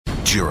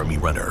Jeremy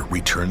Renner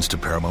returns to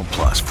Paramount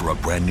Plus for a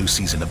brand new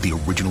season of the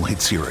original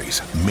hit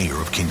series, Mayor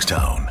of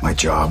Kingstown. My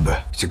job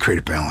is to create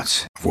a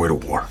balance, avoid a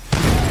war.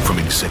 From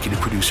executive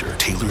producer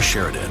Taylor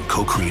Sheridan,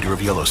 co-creator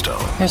of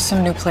Yellowstone. There's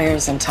some new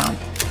players in town,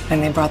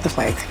 and they brought the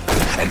plague.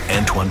 And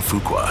Antoine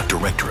Fuqua,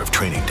 director of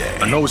Training Day.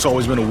 I know it's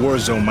always been a war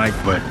zone, Mike,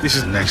 but this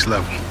is next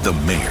level. The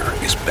Mayor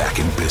is back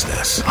in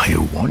business. Are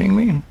you warning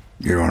me?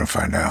 You don't want to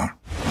find out.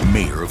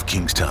 Mayor of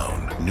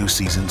Kingstown. New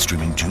season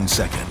streaming June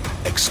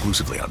 2nd,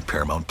 exclusively on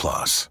Paramount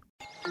Plus.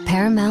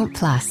 Paramount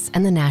Plus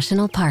and the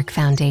National Park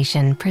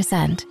Foundation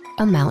present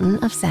A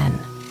Mountain of Zen.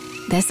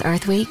 This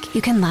Earth Week,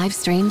 you can live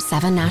stream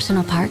 7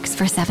 national parks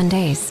for 7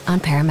 days on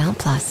Paramount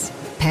Plus.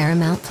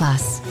 Paramount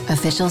Plus,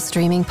 official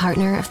streaming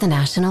partner of the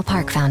National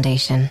Park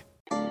Foundation.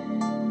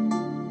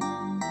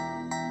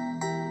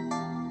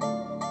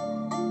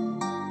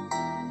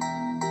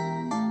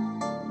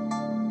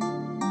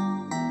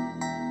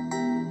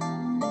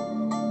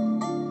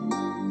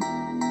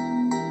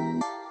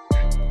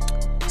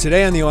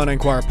 Today on the Illini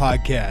Inquirer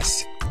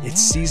podcast, it's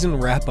season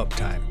wrap-up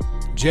time.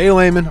 Jay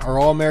Leman, our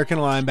All-American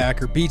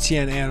linebacker,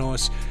 BTN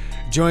analyst,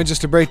 joins us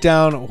to break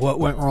down what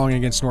went wrong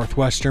against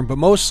Northwestern, but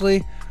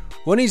mostly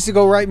what needs to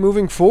go right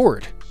moving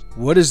forward.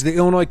 What does the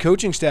Illinois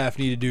coaching staff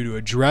need to do to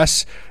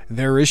address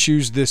their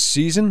issues this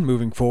season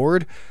moving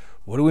forward?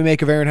 What do we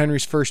make of Aaron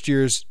Henry's first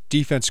year as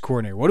defense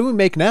coordinator? What do we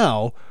make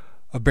now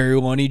of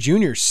Barry Lunny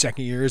Jr.'s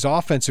second year as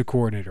offensive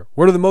coordinator?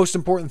 What are the most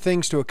important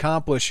things to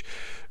accomplish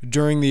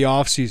during the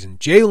offseason?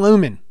 Jay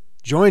Leman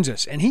joins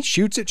us, and he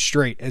shoots it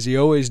straight, as he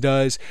always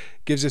does,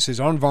 gives us his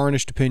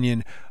unvarnished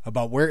opinion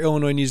about where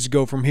Illinois needs to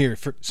go from here.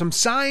 For some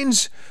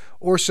signs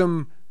or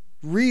some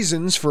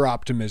reasons for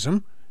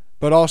optimism,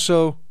 but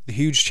also the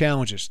huge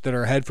challenges that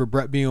are ahead for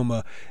Brett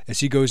Bielema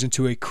as he goes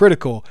into a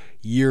critical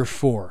year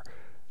 4.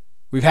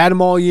 We've had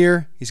him all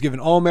year. He's given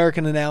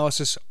All-American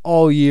analysis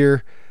all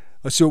year.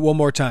 Let's do it one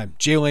more time.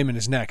 Jay Leman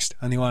is next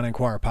on the Illini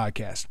Inquirer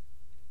podcast.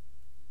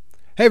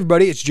 Hey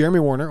everybody, it's Jeremy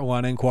Warner,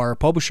 Illini Inquirer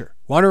publisher.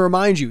 Want to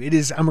remind you,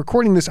 I'm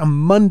recording this on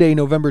Monday,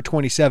 November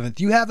 27th.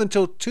 You have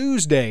until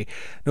Tuesday,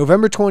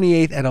 November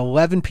 28th at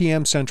 11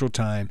 p.m. Central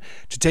Time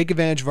to take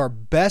advantage of our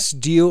best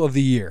deal of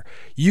the year.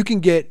 You can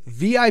get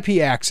VIP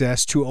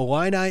access to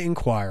Illini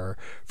Inquirer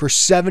for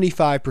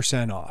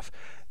 75% off.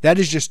 That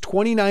is just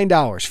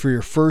 $29 for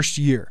your first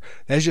year.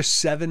 That is just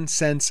 7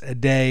 cents a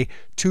day,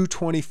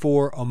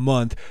 $2.24 a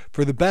month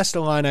for the best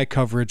Illini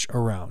coverage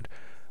around.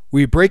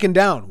 We're breaking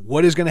down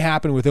what is going to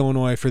happen with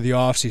Illinois for the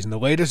offseason, the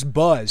latest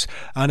buzz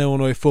on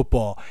Illinois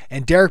football.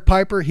 And Derek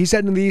Piper, he's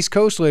heading to the East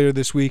Coast later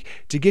this week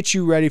to get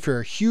you ready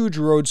for a huge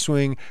road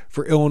swing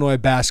for Illinois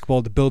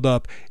basketball to build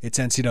up its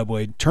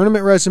NCAA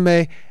tournament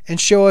resume and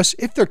show us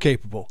if they're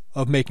capable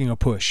of making a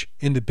push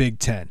in the Big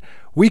Ten.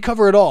 We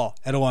cover it all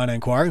at Illini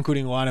Inquirer,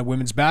 including Illini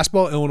women's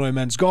basketball, Illinois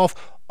men's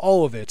golf,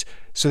 all of it,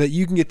 so that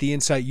you can get the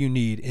insight you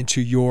need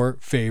into your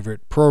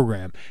favorite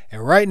program.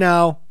 And right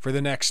now, for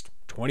the next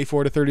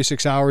 24 to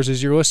 36 hours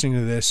as you're listening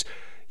to this,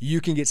 you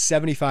can get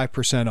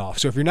 75% off.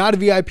 So if you're not a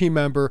VIP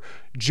member,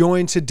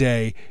 join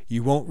today.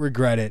 You won't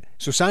regret it.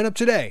 So sign up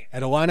today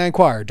at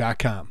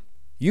IlliniInquirer.com.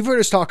 You've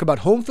heard us talk about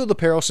home field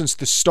apparel since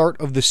the start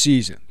of the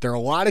season. There are a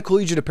lot of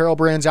collegiate apparel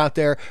brands out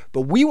there,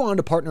 but we wanted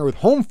to partner with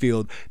Home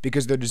Field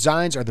because their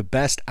designs are the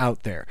best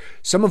out there.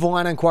 Some of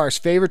Illini Inquirer's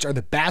favorites are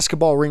the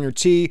basketball ringer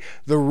tee,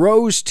 the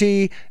rose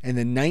tee, and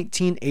the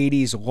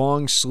 1980s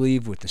long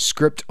sleeve with the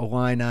script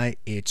Illini.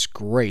 It's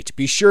great.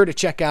 Be sure to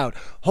check out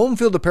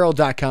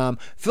homefieldapparel.com,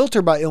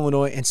 filter by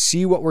Illinois, and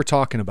see what we're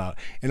talking about.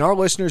 And our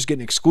listeners get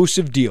an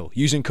exclusive deal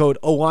using code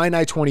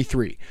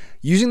Illini23.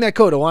 Using that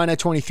code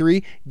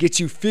Illini23 gets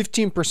you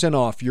 15%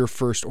 off your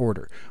first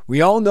order. We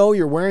all know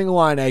you're wearing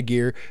Illini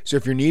gear, so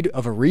if you're in need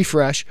of a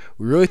refresh,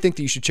 we really think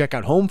that you should check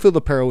out Home Field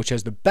Apparel, which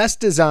has the best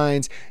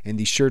designs, and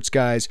these shirts,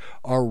 guys,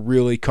 are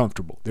really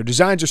comfortable. Their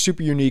designs are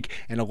super unique,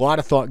 and a lot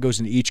of thought goes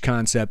into each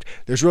concept.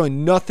 There's really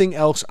nothing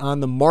else on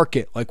the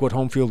market like what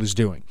Home Field is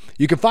doing.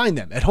 You can find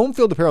them at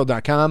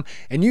homefieldapparel.com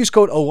and use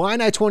code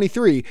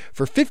Illini23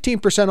 for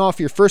 15% off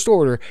your first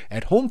order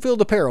at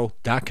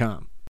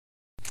homefieldapparel.com.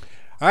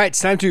 All right,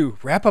 it's time to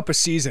wrap up a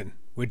season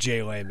with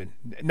Jay Leman.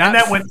 And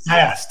that went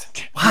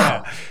fast.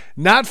 Wow. Yeah,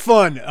 not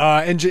fun,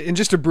 in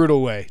just a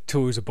brutal way to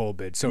lose a bowl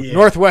bid. So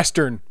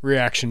Northwestern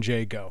reaction,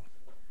 Jay, go.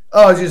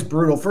 Oh, it's just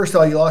brutal. First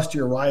of all, you lost to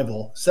your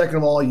rival. Second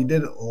of all, you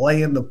didn't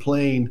land the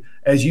plane,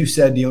 as you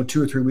said,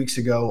 2 or 3 weeks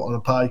ago on a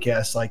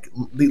podcast, like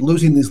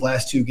losing these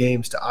last 2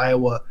 games to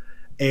Iowa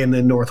and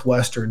then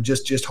Northwestern,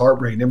 just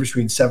heartbreaking. Difference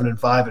between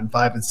 7-5 and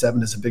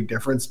 5-7 is a big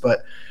difference,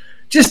 but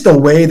just the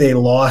way they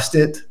lost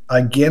it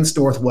against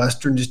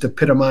Northwestern just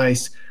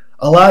epitomized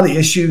a lot of the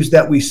issues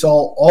that we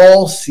saw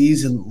all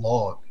season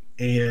long.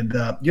 And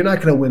you're not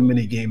going to win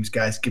many games,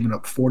 guys, giving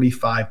up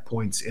 45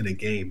 points in a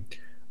game.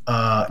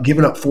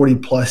 Giving up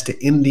 40-plus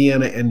to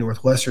Indiana and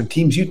Northwestern,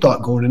 teams you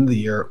thought going into the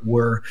year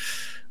were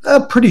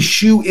pretty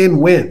shoe-in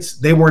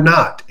wins. They were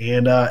not.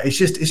 And it's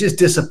just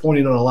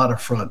disappointing on a lot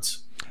of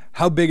fronts.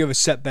 How big of a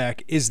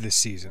setback is this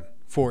season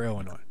for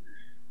Illinois?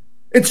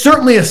 It's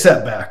certainly a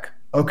setback.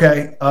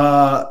 Okay,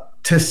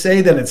 to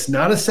say that it's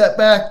not a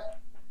setback,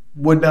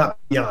 would not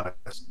be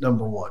honest,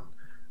 number one.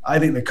 I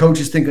think the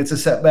coaches think it's a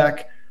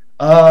setback.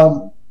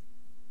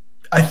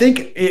 I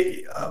think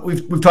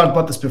we've talked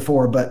about this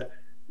before, but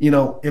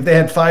if they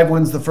had 5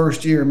 wins the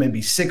first year,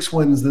 maybe 6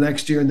 wins the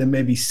next year, and then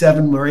maybe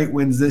 7 or 8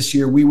 wins this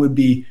year, we would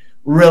be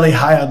really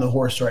high on the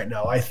horse right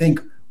now. I think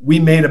we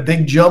made a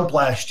big jump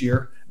last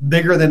year,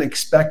 bigger than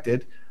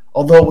expected.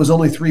 Although it was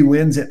only 3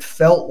 wins, it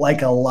felt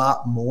like a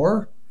lot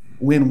more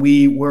when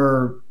we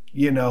were,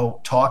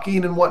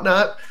 talking and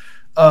whatnot.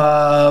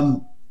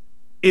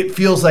 It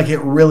feels like it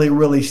really,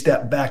 really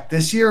stepped back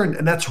this year,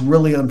 and that's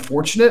really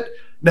unfortunate.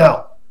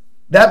 Now,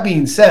 that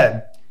being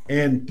said,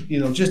 and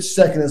just a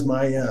second as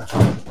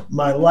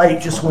my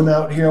light just went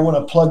out here, I want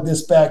to plug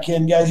this back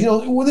in, guys.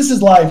 This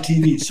is live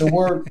TV, so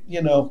we're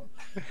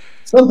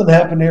something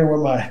happened here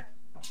where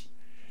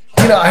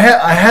I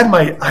had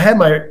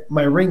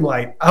my ring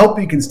light. I hope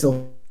you can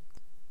still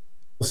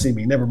see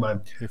me. Never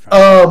mind.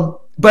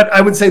 But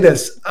I would say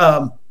this,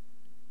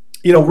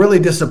 really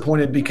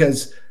disappointed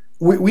because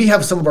we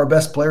have some of our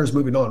best players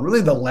moving on.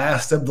 Really, the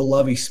last of the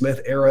Lovie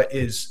Smith era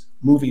is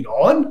moving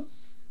on.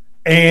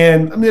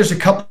 And there's a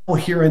couple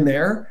here and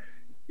there,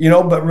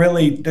 but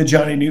really the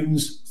Johnny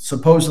Newtons,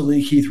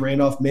 supposedly Keith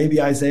Randolph,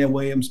 maybe Isaiah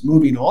Williams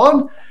moving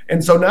on.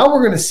 And so now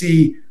we're going to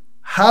see,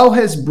 how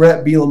has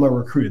Brett Bielema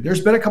recruited?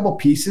 There's been a couple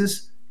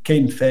pieces,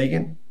 Caden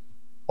Fagan,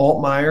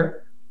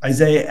 Altmaier,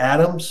 Isaiah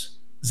Adams,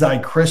 Zy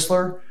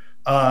Chrysler.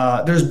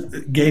 There's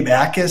Gabe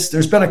Akis.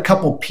 There's been a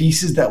couple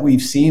pieces that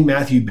we've seen,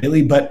 Matthew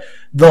Bailey, but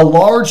the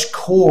large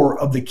core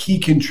of the key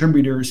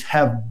contributors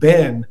have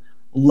been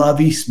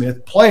Lovie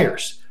Smith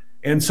players.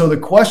 And so the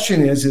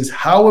question is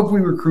how have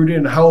we recruited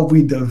and how have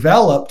we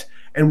developed?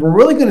 And we're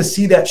really going to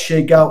see that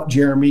shake out,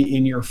 Jeremy,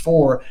 in year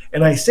 4.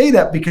 And I say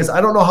that because I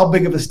don't know how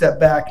big of a step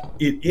back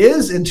it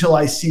is until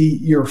I see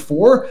year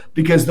 4,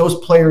 because those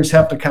players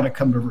have to kind of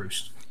come to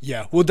roost.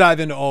 Yeah, we'll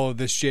dive into all of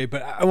this, Jay.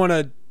 But I want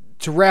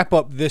to wrap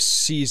up this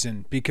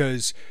season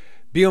because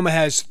Bielema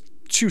has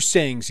 2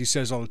 sayings he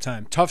says all the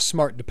time: tough,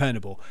 smart,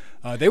 dependable.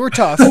 They were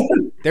tough.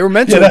 They were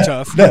mentally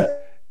tough. That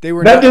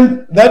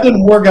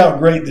didn't work out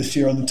great this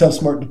year on the tough,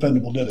 smart,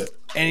 dependable, did it?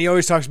 And he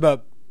always talks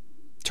about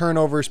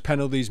turnovers,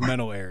 penalties,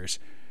 mental errors.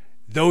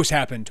 Those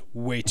happened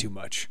way too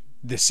much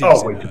this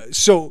season.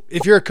 So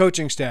if you're a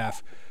coaching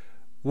staff,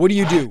 what do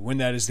you do when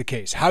that is the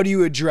case? How do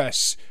you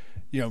address,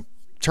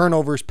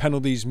 turnovers,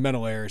 penalties,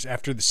 mental errors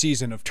after the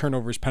season of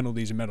turnovers,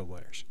 penalties, and mental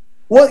errors?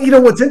 Well,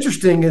 what's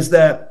interesting is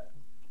that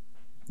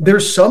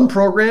there's some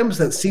programs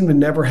that seem to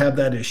never have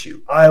that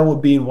issue, Iowa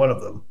being one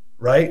of them,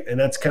 right? And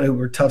that's kind of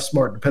where tough,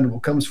 smart, dependable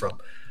comes from.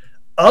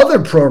 Other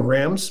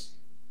programs,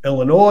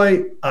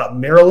 Illinois,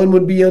 Maryland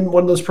would be in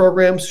one of those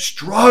programs,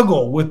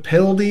 struggle with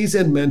penalties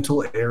and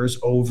mental errors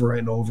over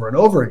and over and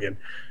over again.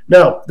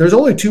 Now, there's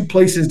only 2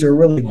 places to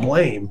really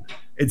blame.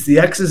 It's the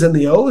X's and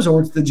the O's,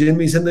 or it's the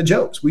Jimmies and the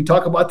Joes. We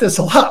talk about this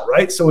a lot,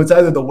 right? So it's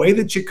either the way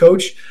that you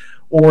coach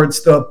or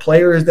it's the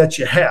players that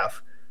you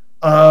have.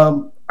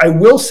 I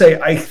will say,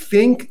 I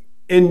think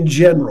in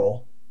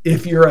general,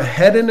 if you're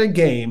ahead in a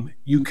game,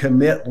 you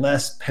commit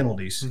less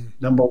penalties,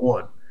 number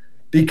one,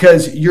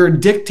 because you're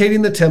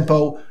dictating the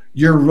tempo,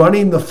 you're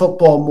running the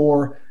football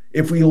more.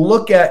 If we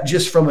look at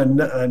just from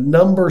a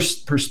numbers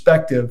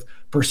perspective,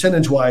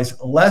 percentage-wise,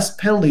 less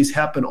penalties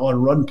happen on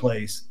run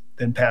plays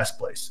than pass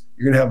plays.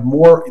 You're going to have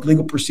more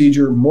illegal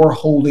procedure, more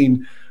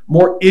holding,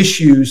 more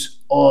issues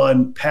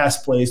on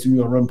pass plays than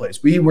you on run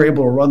plays. We were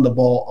able to run the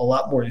ball a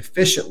lot more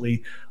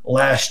efficiently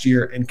last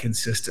year and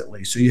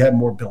consistently. So you had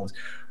more penalties,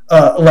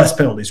 less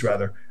penalties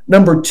rather.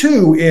 Number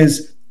 2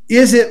 is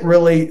it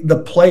really the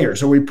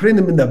players? Are we putting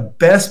them in the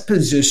best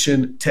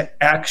position to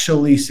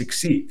actually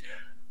succeed?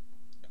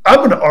 I'm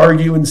going to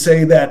argue and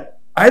say that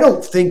I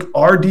don't think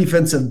our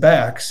defensive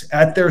backs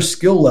at their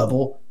skill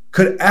level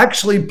could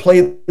actually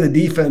play the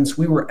defense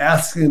we were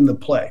asking them to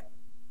play.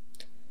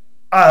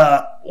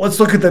 Let's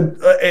look at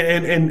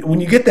and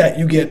when you get that,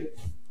 you get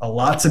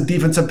lots of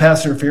defensive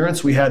pass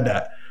interference. We had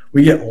that.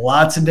 We get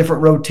lots of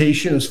different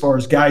rotation as far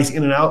as guys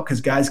in and out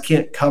because guys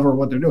can't cover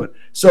what they're doing.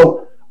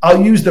 So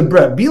I'll use the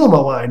Brett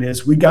Bielema line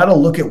is we got to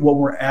look at what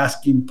we're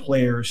asking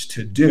players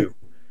to do.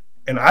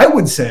 And I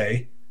would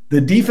say the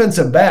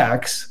defensive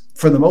backs,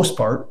 for the most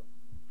part,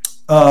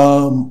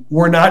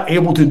 were not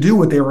able to do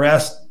what they were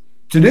asked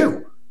to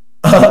do.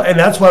 And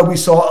that's why we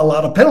saw a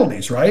lot of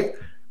penalties, right?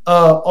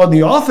 On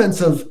the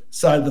offensive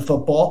side of the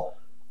football,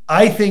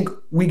 I think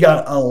we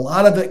got a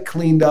lot of it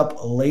cleaned up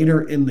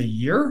later in the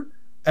year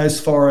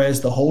as far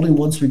as the holding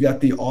once we got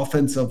the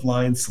offensive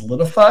line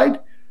solidified.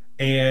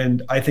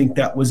 And I think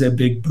that was a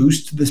big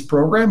boost to this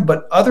program.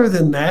 But other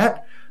than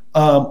that,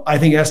 I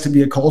think it has to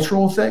be a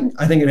cultural thing.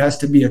 I think it has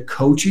to be a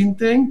coaching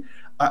thing.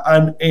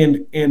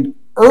 And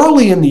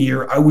early in the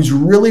year, I was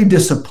really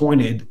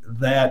disappointed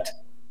that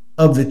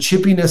of the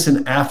chippiness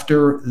and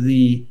after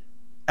the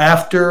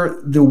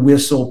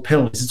whistle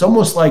penalties. It's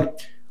almost like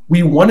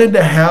we wanted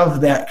to have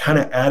that kind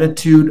of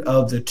attitude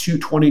of the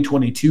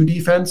 2022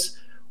 defense.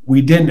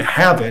 We didn't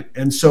have it.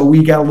 And so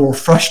we got a little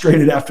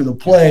frustrated after the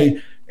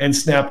play and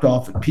snapped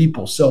off at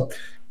people. So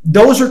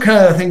those are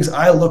kind of the things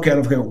I look at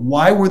of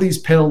why were these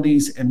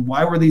penalties and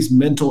why were these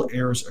mental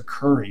errors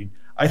occurring.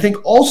 I think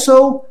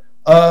also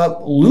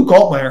Luke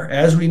Altmaier,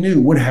 as we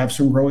knew, would have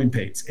some growing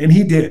pains, and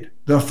he did.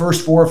 The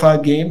first 4 or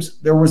 5 games,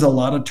 there was a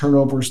lot of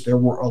turnovers. There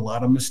were a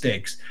lot of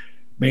mistakes.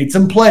 Made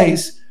some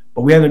plays,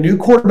 but we had a new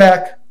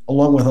quarterback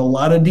along with a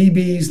lot of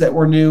DBs that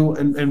were new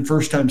and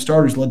first-time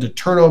starters, led to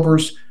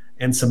turnovers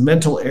and some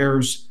mental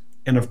errors,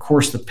 and, of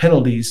course, the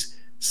penalties,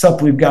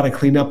 something we've got to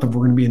clean up if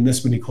we're going to be in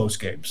this many close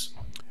games.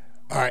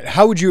 All right,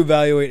 how would you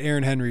evaluate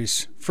Aaron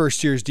Henry's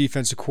first year as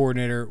defensive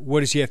coordinator?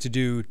 What does he have to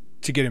do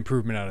to get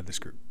improvement out of this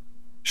group?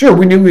 Sure,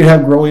 we knew we'd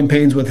have growing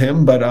pains with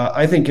him, but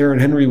I think Aaron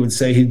Henry would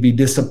say he'd be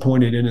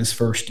disappointed in his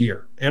first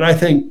year. And I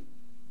think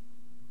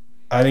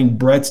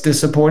Brett's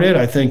disappointed.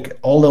 I think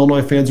all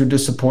Illinois fans are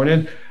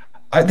disappointed.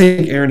 I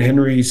think Aaron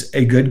Henry's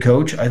a good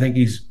coach. I think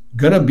he's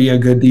going to be a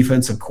good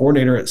defensive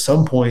coordinator at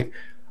some point.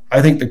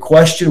 I think the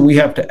question we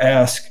have to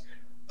ask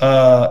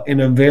in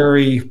a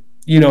very,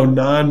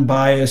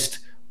 non-biased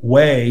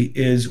way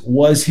is,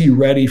 was he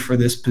ready for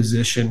this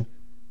position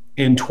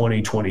in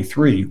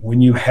 2023?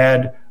 When you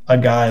had a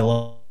guy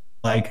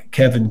like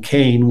Kevin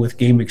Kane with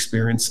game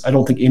experience, I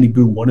don't think Andy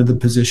Boo wanted the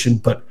position,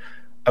 but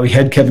we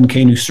had Kevin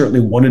Kane who certainly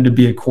wanted to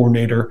be a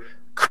coordinator.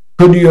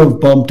 Could you have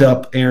bumped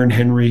up Aaron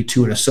Henry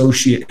to an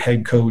associate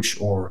head coach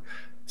or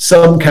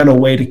some kind of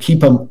way to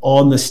keep him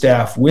on the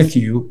staff with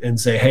you and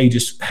say, hey,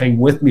 just hang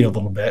with me a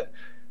little bit?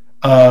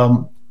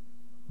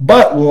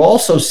 But we'll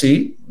also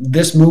see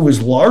this move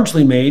is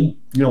largely made,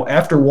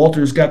 after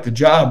Walters got the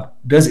job.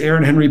 Does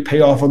Aaron Henry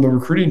pay off on the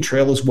recruiting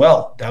trail as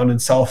well down in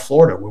South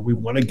Florida, where we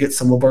want to get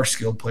some of our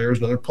skilled players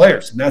and other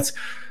players? And that's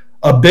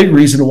a big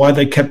reason why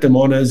they kept him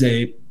on as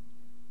a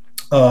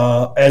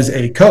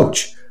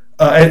coach,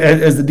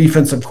 as the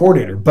defensive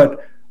coordinator.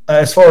 But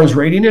as far as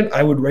rating it,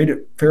 I would rate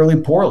it fairly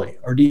poorly.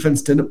 Our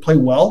defense didn't play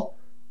well.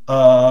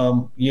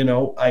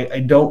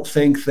 I don't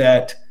think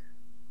that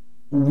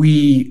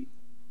we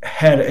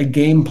had a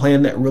game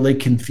plan that really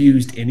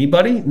confused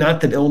anybody.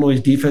 Not that Illinois'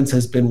 defense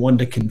has been one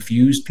to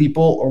confuse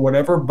people or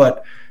whatever,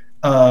 but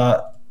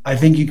I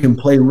think you can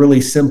play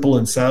really simple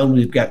and sound.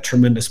 We've got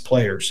tremendous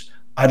players.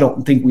 I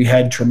don't think we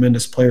had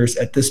tremendous players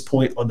at this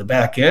point on the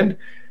back end.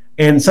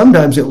 And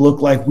sometimes it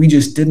looked like we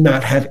just did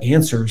not have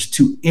answers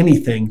to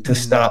anything to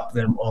stop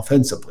them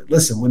offensively.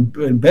 Listen,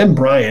 when Ben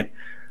Bryant,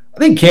 I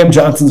think Cam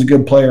Johnson's a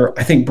good player.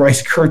 I think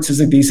Bryce Kurtz is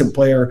a decent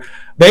player.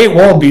 They ain't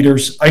world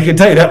beaters. I can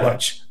tell you that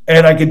much.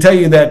 And I can tell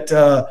you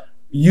that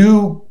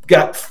you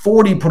got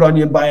 40 put on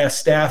you by a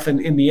staff in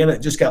Indiana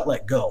that just got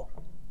let go.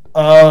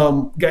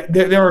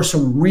 There are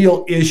some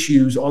real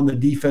issues on the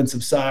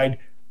defensive side.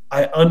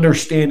 I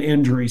understand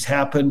injuries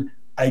happen.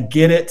 I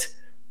get it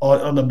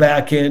on the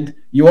back end.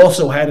 You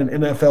also had an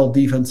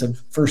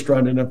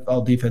first-round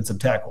NFL defensive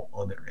tackle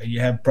on there. And you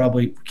have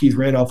probably Keith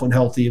Randolph when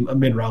healthy, a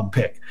mid-round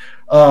pick.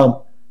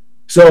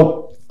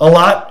 So a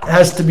lot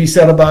has to be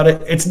said about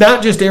it. It's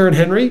not just Aaron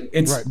Henry.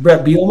 It's right.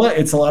 Brett Bielema.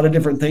 It's a lot of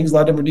different things, a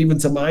lot of different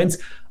defensive minds.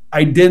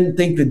 I think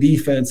the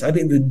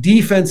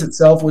defense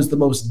itself was the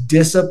most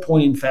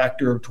disappointing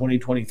factor of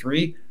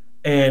 2023,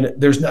 and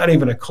there's not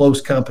even a close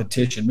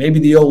competition. Maybe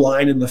the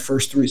O-line in the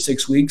first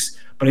 6 weeks,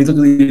 but I look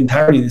at the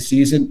entirety of the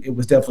season, it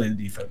was definitely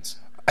the defense.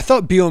 I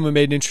thought Bielema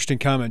made an interesting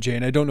comment, Jay,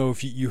 and I don't know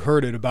if you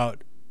heard it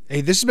about, hey,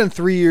 this has been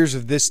 3 years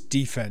of this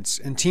defense,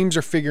 and teams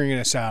are figuring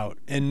us out,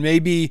 and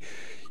maybe –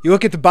 you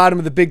look at the bottom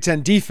of the Big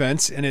Ten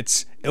defense, and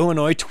it's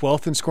Illinois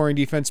 12th in scoring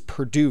defense,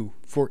 Purdue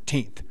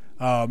 14th.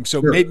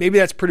 Sure. Maybe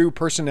that's Purdue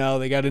personnel.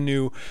 They got a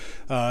new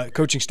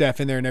coaching staff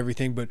in there and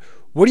everything. But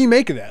what do you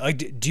make of that?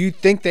 Like, do you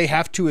think they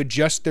have to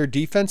adjust their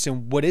defense,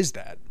 and what is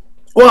that?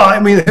 Well, I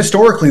mean,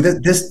 historically,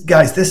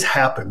 this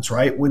happens,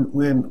 right?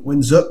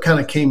 When Zook kind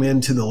of came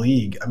into the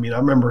league, I mean, I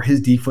remember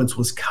his defense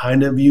was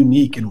kind of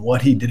unique in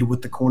what he did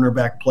with the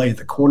cornerback play.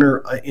 The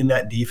corner in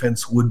that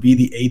defense would be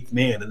the eighth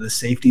man, and the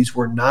safeties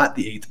were not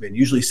the eighth man.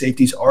 Usually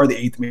safeties are the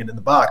eighth man in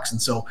the box.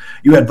 And so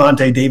you had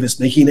Vontae Davis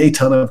making a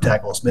ton of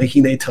tackles,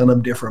 making a ton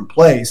of different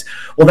plays.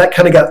 Well, that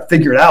kind of got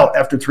figured out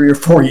after 3 or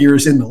 4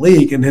 years in the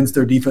league, and hence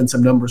their defensive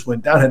numbers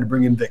went down. Had to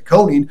bring in Vic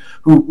Koenning,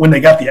 who, when they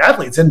got the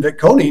athletes in, Vic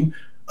Koenning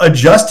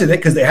adjusted it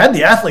because they had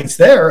the athletes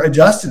there,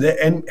 adjusted it,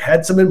 and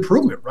had some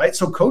improvement, right?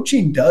 So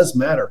coaching does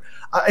matter.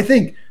 I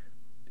think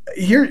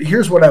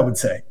here's what I would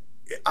say.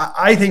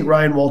 I think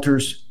Ryan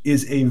Walters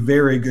is a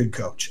very good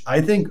coach. I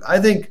think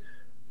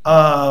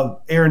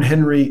Aaron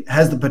Henry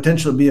has the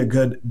potential to be a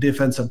good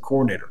defensive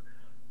coordinator.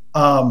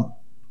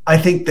 I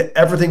think that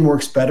everything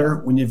works better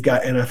when you've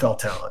got NFL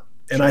talent.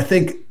 And I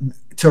think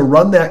to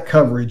run that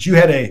coverage, you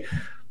had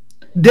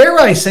dare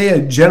I say, a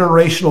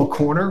generational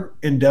corner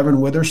in Devin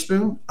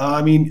Witherspoon.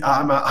 I mean,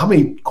 how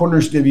many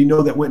corners did you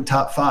know that went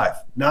top 5?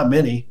 Not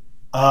many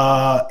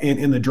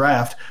in the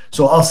draft.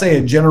 So I'll say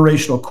a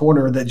generational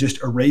corner that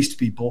just erased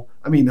people.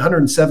 I mean,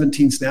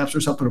 117 snaps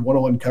or something of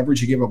one-on-one coverage.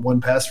 He gave up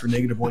 1 pass for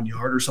 -1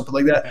 yard or something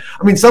like that.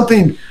 I mean,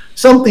 something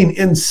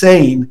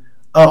insane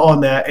on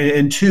that,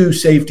 and 2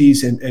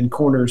 safeties and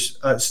corners,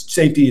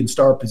 safety and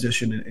star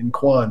position in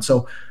Quan.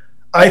 So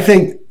I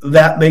think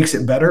that makes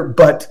it better,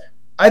 but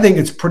I think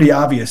it's pretty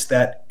obvious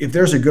that if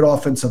there's a good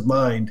offensive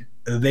mind,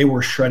 they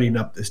were shredding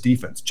up this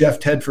defense. Jeff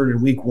Tedford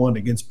in week 1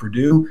 against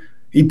Purdue,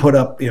 he put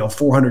up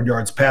 400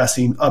 yards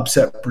passing,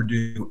 upset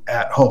Purdue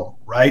at home,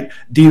 right?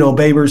 Dino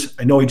Babers,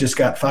 I know he just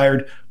got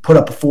fired, put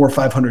up 400 or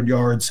 500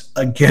 yards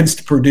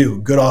against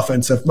Purdue. Good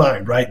offensive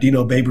mind, right?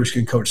 Dino Babers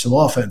can coach some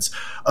offense.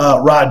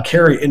 Rod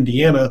Carey,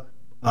 Indiana,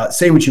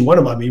 say what you want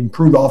about him,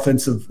 improved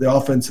the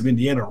offense of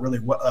Indiana really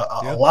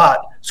a lot,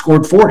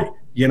 scored 40.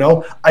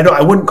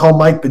 I wouldn't call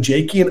Mike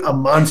Bajakian a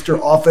monster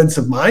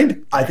offensive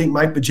mind. I think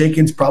Mike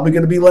Bajakian's probably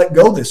going to be let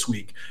go this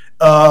week.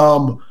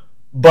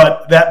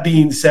 But that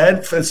being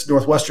said, it's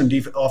Northwestern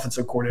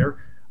offensive coordinator.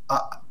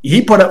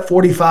 He put up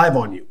 45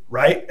 on you,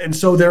 right? And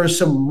so there are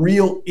some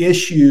real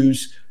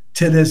issues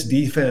to this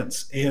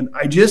defense. And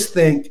I just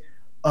think,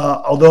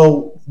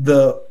 although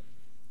the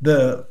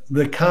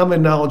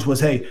common knowledge was,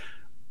 hey,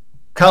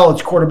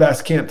 college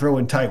quarterbacks can't throw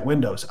in tight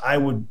windows, I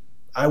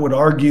would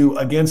argue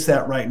against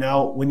that right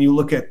now. When you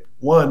look at,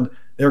 1,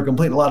 they're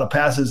completing a lot of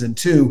passes, and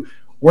 2,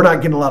 we're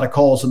not getting a lot of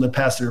calls on the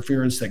pass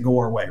interference that go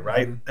our way,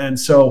 right? And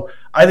so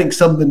I think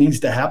something needs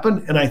to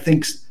happen. And I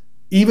think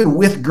even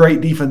with great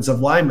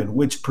defensive linemen,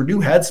 which Purdue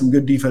had some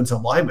good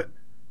defensive linemen,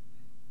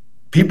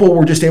 people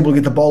were just able to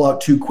get the ball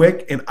out too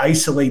quick and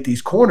isolate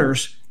these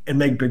corners and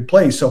make big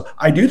plays. So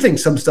I do think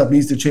some stuff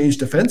needs to change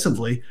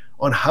defensively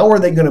on how are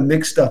they going to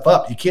mix stuff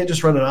up. You can't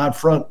just run an odd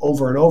front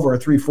over and over, a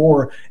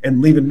 3-4,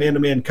 and leave in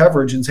man-to-man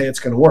coverage and say it's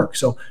going to work.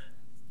 So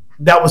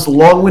that was a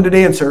long-winded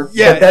answer,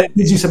 but that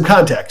gives you some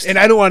context. And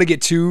I don't want to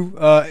get too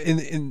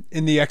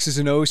in the X's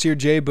and O's here,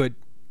 Jay, but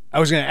I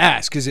was going to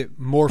ask, is it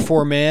more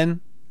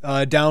 4-man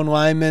down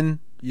lineman?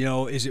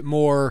 Is it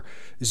more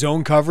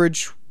zone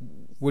coverage?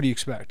 What do you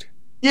expect?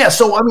 Yeah,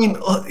 so I mean,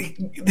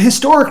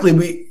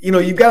 historically,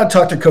 you've got to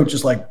talk to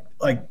coaches like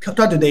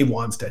talk to Dave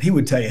Wanstead. He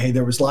would tell you, hey,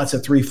 there was lots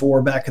of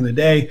 3-4 back in the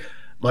day.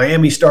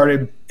 Miami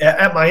started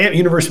at Miami,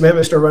 University of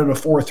Miami started running a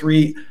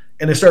 4-3,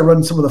 and they started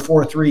running some of the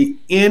 4-3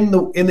 in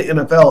the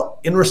NFL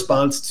in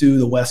response to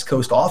the West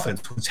Coast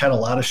offense, which had a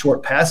lot of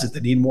short passes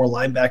that need more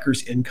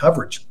linebackers in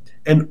coverage.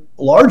 And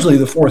largely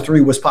the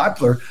 4-3 was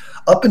popular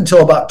up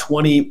until about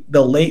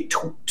the late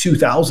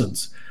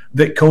 2000s.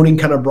 Vic Koenig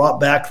kind of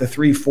brought back the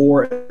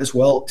 3-4 as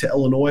well to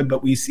Illinois,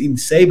 but we've seen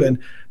Saban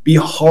be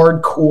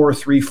hardcore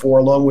 3-4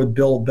 along with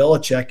Bill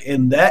Belichick,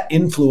 and that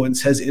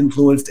influence has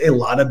influenced a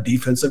lot of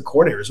defensive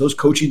coordinators. Those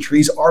coaching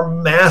trees are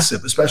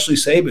massive, especially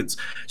Saban's.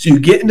 So you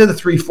get into the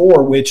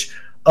 3-4, which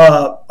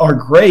are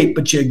great,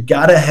 but you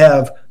got to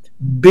have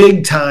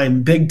big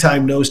time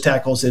nose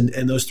tackles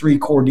and those 3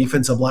 core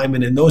defensive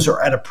linemen, and those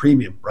are at a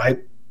premium,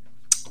 right?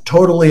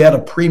 Totally at a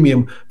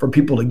premium for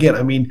people to get.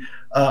 I mean,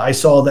 I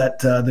saw that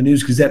the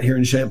News Gazette here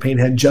in Champaign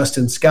had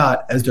Justin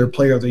Scott as their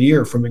player of the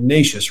year from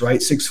Ignatius, right?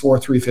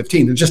 6'4",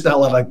 315. There's just not a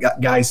lot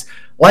of guys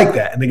like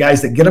that. And the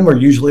guys that get them are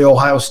usually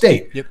Ohio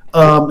State.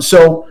 Yep.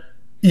 So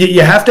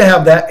you have to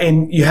have that,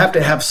 and you have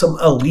to have some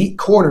elite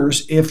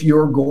corners if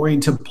you're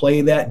going to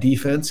play that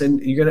defense,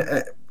 and you're going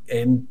to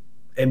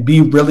and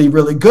be really,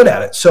 really good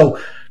at it. So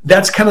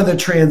that's kind of the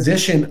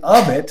transition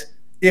of it.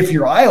 If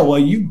you're Iowa,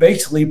 you've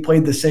basically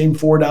played the same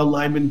 4-down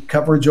lineman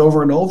coverage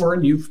over and over,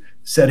 and you've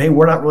said, hey,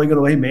 we're not really going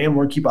to play man.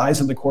 We're going to keep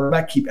eyes on the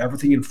quarterback, keep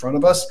everything in front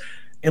of us.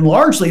 And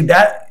largely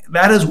that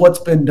is what's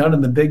been done in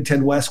the Big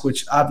Ten West,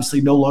 which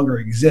obviously no longer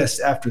exists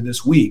after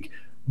this week.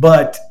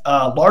 But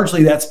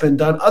largely that's been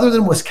done, other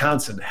than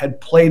Wisconsin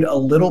had played a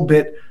little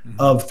bit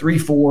of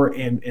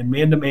 3-4 and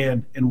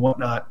man-to-man and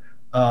whatnot.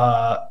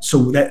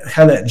 So that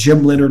had that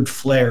Jim Leonhard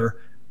flair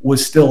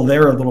was still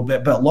there a little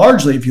bit. But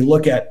largely, if you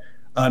look at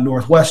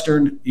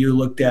Northwestern, you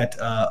looked at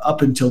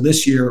up until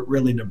this year,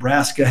 really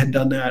Nebraska had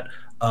done that.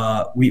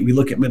 We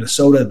look at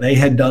Minnesota, they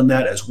had done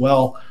that as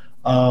well.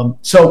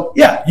 So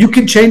yeah, you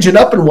can change it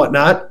up and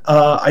whatnot.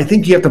 I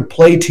think you have to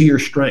play to your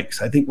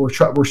strengths. I think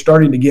we're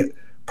starting to get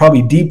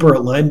probably deeper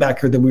at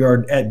linebacker than we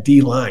are at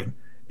D-line.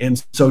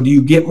 And so do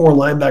you get more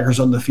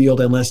linebackers on the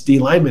field and less D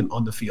linemen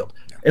on the field?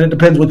 And it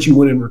depends what you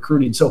win in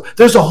recruiting. So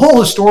there's a whole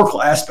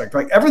historical aspect,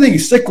 right? Everything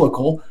is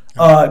cyclical.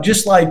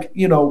 Just like,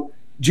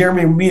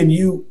 Jeremy, me and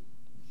you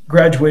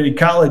graduated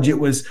college, it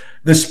was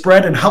the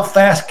spread and how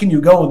fast can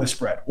you go in the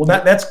spread. Well,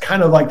 that's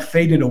kind of like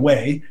faded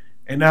away.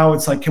 And now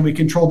it's like, can we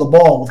control the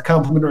ball with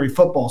complementary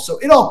football? So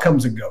it all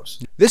comes and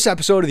goes. This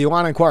episode of the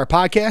Illini Inquirer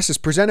podcast is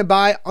presented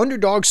by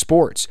Underdog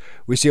Sports.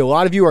 We see a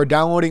lot of you are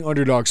downloading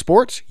Underdog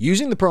Sports,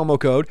 using the promo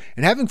code,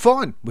 and having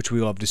fun, which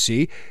we love to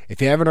see.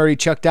 If you haven't already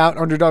checked out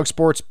Underdog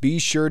Sports, be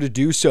sure to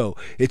do so.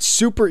 It's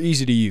super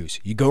easy to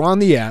use. You go on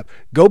the app,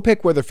 go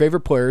pick whether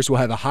favorite players will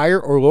have a higher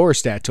or lower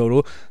stat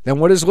total than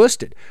what is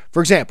listed.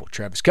 For example,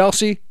 Travis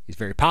Kelce, he's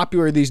very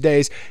popular these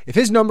days. If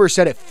his number is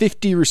set at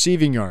 50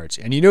 receiving yards,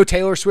 and you know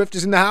Taylor Swift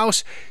is in the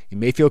house, you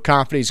may feel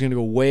confident he's going to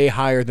go way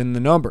higher than the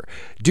number.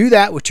 Do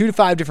that with 2 to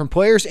 5 different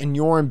players and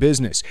you're in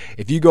business.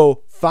 If you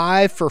go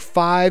 5 for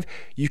 5,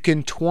 you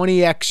can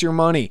 20x your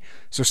money.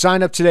 So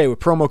sign up today with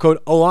promo code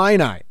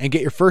Illini and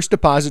get your first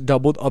deposit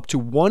doubled up to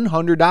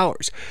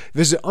 $100.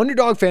 Visit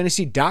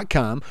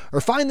UnderdogFantasy.com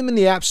or find them in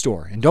the App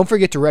Store. And don't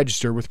forget to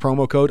register with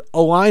promo code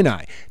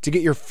Illini to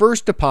get your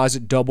first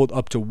deposit doubled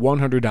up to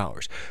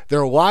 $100. There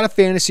are a lot of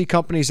fantasy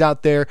companies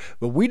out there,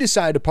 but we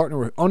decided to partner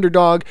with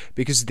Underdog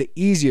because it's the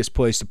easiest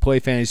place to play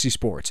fantasy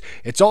sports.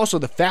 It's also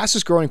the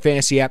fastest growing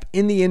fantasy app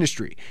in the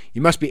industry.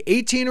 You must be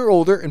 18 or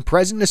older and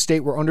present in a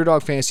state where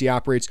Underdog Fantasy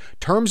operates.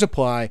 Terms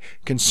apply.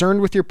 Concerned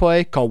with your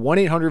play? Call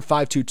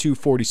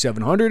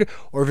 1-800-522-4700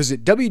 or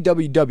visit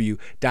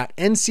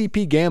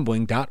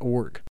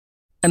www.ncpgambling.org.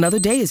 Another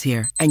day is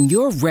here, and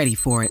you're ready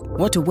for it.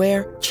 What to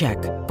wear? Check.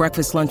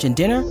 Breakfast, lunch, and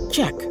dinner?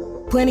 Check.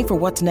 Planning for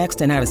what's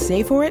next and how to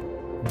save for it?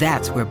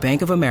 That's where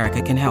Bank of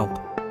America can help.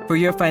 For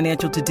your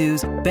financial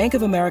to-dos, Bank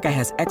of America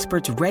has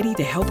experts ready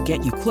to help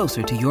get you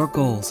closer to your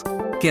goals.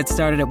 Get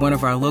started at one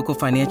of our local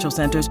financial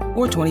centers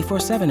or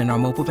 24/7 in our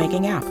mobile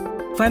banking app.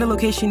 Find a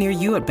location near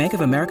you at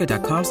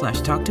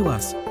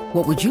bankofamerica.com/talktous.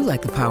 What would you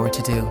like the power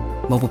to do?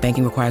 Mobile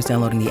banking requires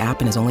downloading the app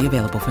and is only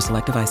available for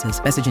select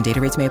devices. Message and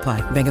data rates may apply.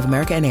 Bank of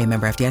America NA,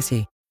 member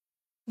FDIC.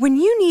 When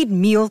you need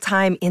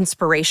mealtime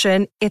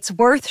inspiration, it's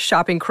worth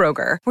shopping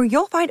Kroger, where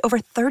you'll find over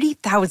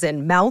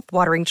 30,000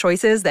 mouth-watering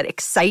choices that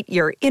excite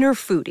your inner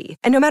foodie.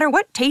 And no matter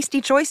what tasty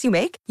choice you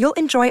make, you'll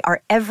enjoy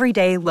our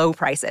everyday low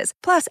prices,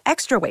 plus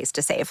extra ways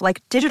to save,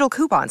 like digital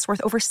coupons worth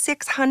over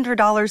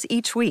 $600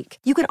 each week.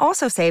 You can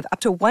also save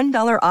up to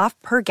 $1 off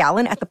per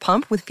gallon at the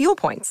pump with fuel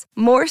points.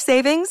 More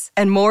savings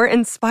and more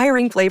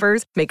inspiring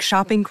flavors make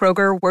shopping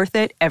Kroger worth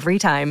it every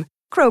time.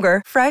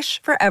 Kroger,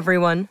 fresh for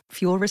everyone.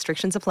 Fuel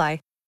restrictions apply.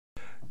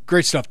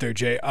 Great stuff there,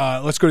 Jay.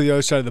 Let's go to the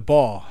other side of the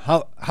ball.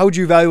 How would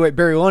you evaluate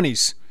Barry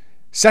Lunny's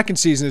second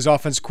season as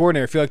offensive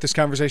coordinator? I feel like this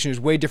conversation is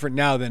way different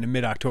now than in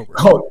mid-October.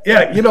 Oh,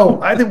 yeah.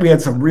 I think we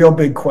had some real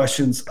big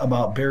questions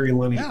about Barry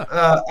Lunny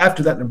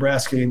after that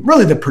Nebraska game,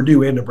 really the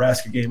Purdue and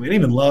Nebraska game. And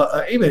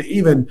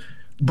even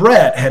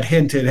Brett had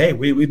hinted, hey,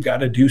 we've got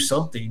to do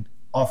something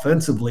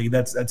offensively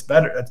that's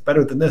better. That's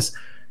better than this.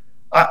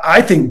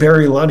 I think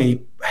Barry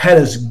Lunny had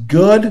as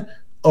good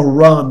a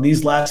run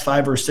these last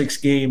 5 or 6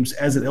 games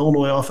as an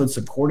Illinois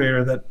offensive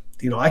coordinator that,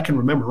 I can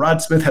remember.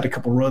 Rod Smith had a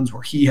couple runs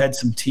where he had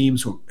some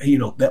teams,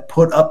 that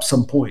put up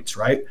some points,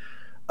 right?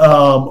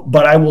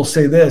 But I will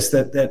say this,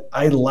 that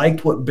I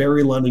liked what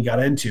Barry Lunny got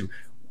into.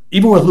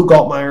 Even with Luke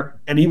Altmaier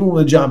and even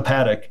with John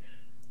Paddock,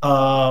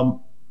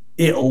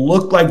 it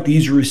looked like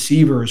these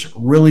receivers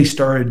really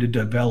started to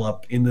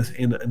develop in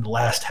the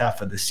last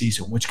half of the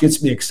season, which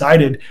gets me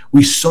excited.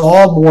 We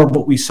saw more of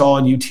what we saw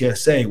in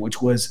UTSA,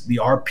 which was the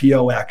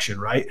RPO action,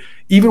 right?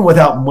 Even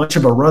without much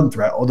of a run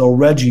threat, although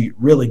Reggie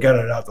really got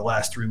it out the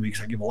last 3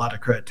 weeks. I give a lot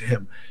of credit to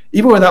him.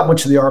 Even without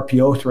much of the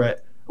RPO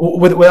threat,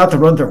 without the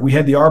run threat, we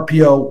had the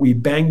RPO, we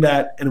banged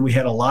that, and we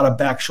had a lot of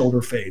back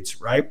shoulder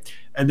fades, right?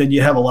 And then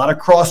you have a lot of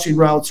crossing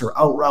routes or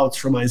out routes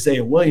from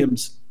Isaiah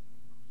Williams.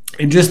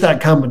 And just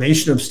that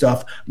combination of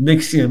stuff,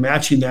 mixing and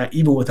matching that,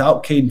 even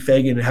without Caden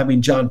Fagan and having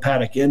John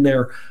Paddock in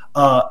there,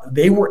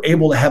 they were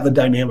able to have a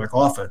dynamic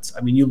offense.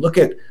 I mean, you look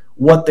at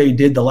what they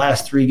did the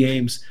last 3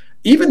 games.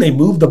 Even they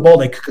moved the ball.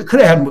 They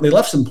could have had. They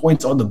left some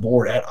points on the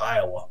board at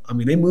Iowa. I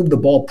mean, they moved the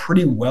ball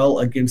pretty well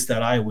against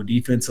that Iowa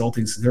defense. All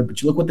things there,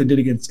 but you look what they did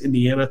against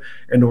Indiana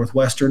and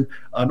Northwestern.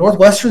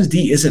 Northwestern's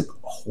D isn't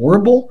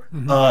horrible,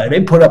 and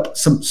they put up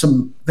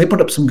some. They put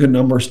up some good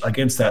numbers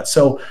against that.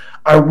 So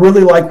I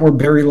really like where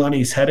Barry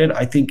Lunny's headed.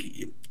 I think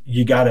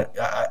you got it.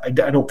 I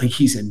don't think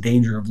he's in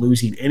danger of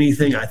losing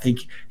anything. I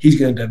think he's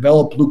going to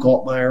develop Luke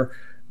Altmaier.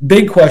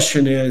 Big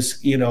question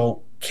is,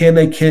 can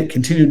they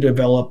continue to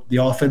develop the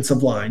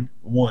offensive line?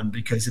 One,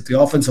 because if the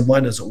offensive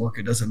line doesn't work,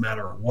 it doesn't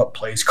matter what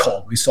play is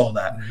called. We saw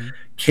that.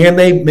 Can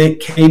they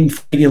make Caden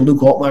Fagan and Luke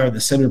Altmaier the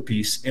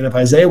centerpiece? And if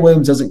Isaiah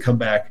Williams doesn't come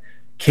back,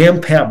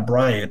 can Pat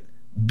Bryant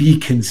be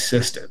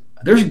consistent?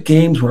 There's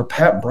games where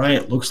Pat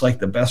Bryant looks like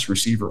the best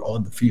receiver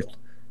on the field.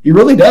 He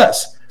really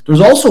does.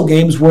 There's also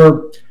games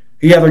where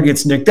he either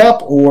gets nicked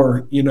up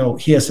or,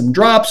 he has some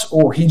drops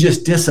or he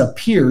just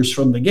disappears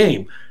from the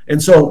game.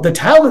 And so the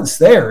talent's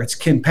there. It's,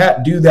 can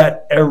Pat do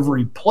that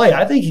every play?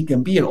 I think he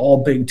can be an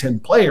all Big Ten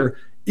player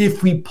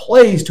if he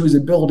plays to his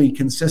ability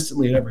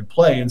consistently at every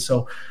play. And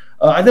so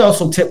I think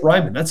also Tip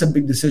Ryman. That's a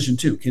big decision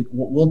too.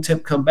 Will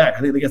Tip come back?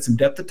 I think they got some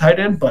depth at tight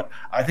end, but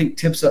I think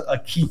Tip's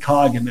a key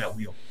cog in that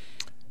wheel.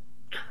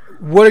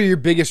 What are your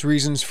biggest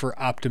reasons for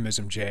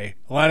optimism, Jay?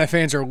 A lot of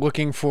fans are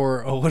looking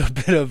for a little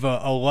bit of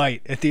a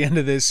light at the end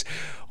of this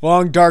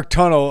long, dark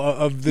tunnel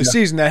of the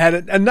season that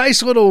had a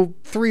nice little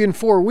 3 and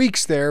 4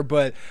 weeks there.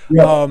 But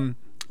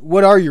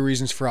what are your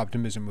reasons for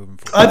optimism moving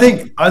forward?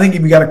 I think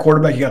if you got a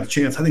quarterback, you got a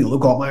chance. I think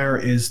Luke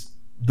Altmaier is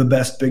the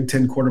best Big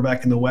Ten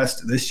quarterback in the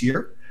West this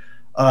year.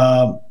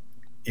 I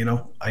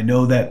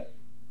know that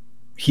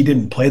he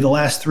didn't play the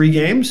last 3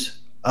 games,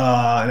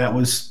 and that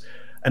was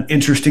an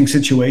interesting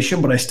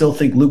situation, but I still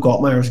think Luke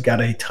Altmaier's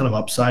got a ton of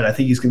upside. I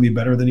think he's going to be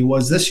better than he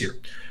was this year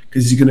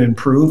because he's going to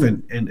improve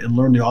and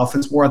learn the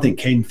offense more. I think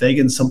Caden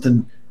Fagan's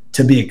something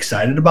to be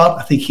excited about.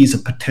 I think he's a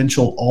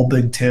potential all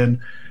Big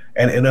Ten.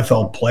 an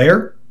NFL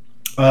player.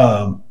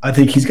 I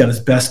think he's got his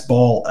best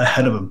ball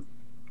ahead of him.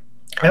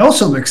 I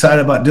also am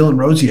excited about Dylan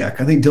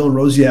Rosiak. I think Dylan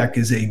Rosiak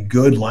is a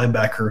good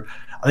linebacker.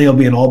 I think he'll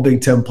be an all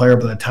Big Ten player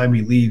by the time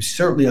he leaves.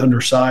 Certainly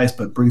undersized,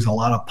 but brings a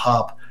lot of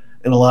pop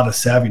and a lot of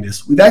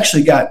savviness. We've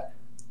actually got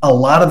a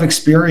lot of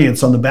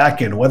experience on the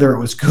back end, whether it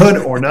was good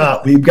or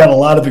not. We've got a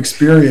lot of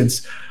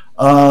experience.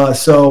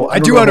 So I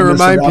do want to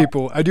remind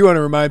people,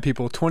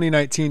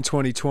 2019,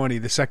 2020,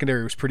 the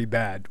secondary was pretty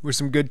bad with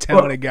some good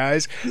talented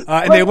guys.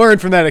 And they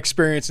learned from that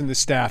experience, and the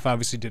staff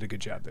obviously did a good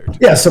job there too.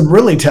 Yeah, some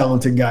really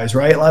talented guys,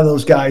 right? A lot of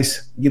those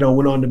guys,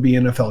 went on to be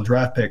NFL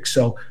draft picks.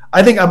 So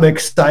I think I'm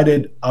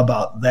excited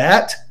about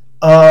that.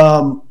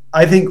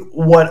 I think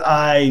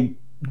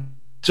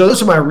so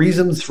those are my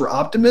reasons for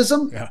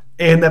optimism. Yeah.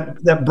 And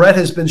that Brett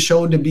has been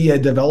shown to be a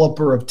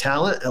developer of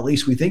talent, at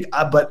least we think.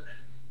 But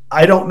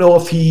I don't know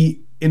if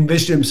he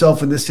envisioned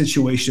himself in this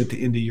situation at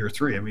the end of year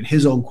 3. I mean,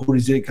 his own quote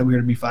is, didn't come here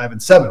to be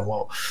 5-7.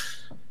 Well,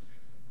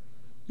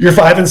 you're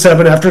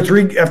 5-7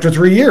 after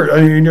 3 years.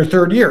 I mean, in your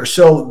 3rd year.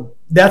 So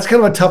that's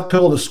kind of a tough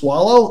pill to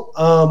swallow.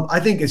 I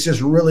think it's just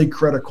really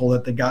critical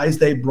that the guys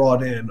they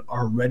brought in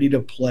are ready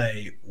to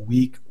play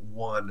week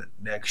 1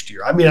 next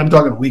year. I mean, I'm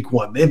talking week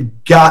 1. They've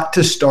got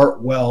to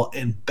start well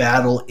and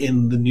battle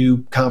in the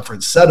new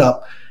conference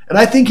setup. And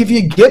I think if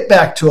you get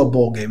back to a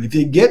bowl game, if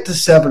you get to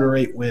 7 or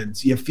 8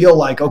 wins, you feel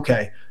like,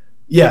 okay,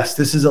 yes,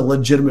 this is a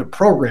legitimate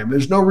program.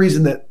 There's no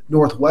reason that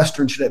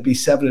Northwestern should be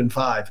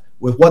 7-5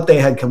 with what they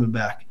had coming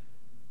back,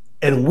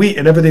 and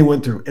everything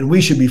went through, and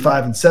we should be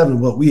 5-7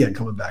 with what we had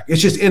coming back.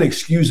 It's just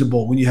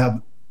inexcusable when you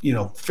have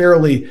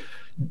fairly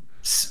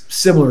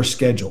similar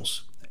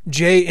schedules.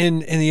 Jay, in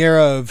the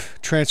era of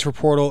transfer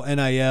portal,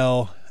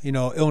 NIL,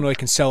 Illinois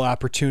can sell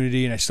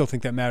opportunity, and I still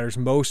think that matters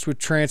most with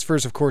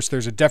transfers. Of course,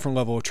 there's a different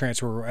level of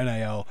transfer where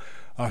NIL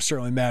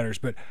certainly matters,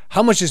 but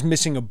how much is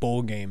missing a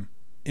bowl game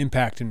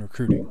impact in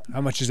recruiting? How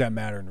much does that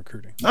matter in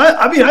recruiting?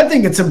 I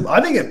think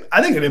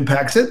it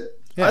impacts it.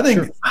 Yeah,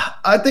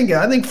 I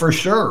think for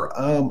sure.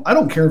 I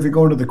don't care if you're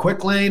going to the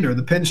Quick Lane or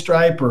the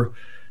Pinstripe or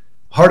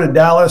Heart of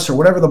Dallas or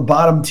whatever the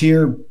bottom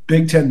tier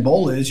Big Ten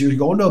Bowl is. You're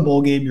going to a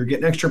bowl game. You're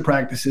getting extra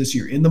practices.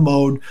 You're in the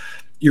mode.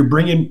 You're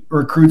bringing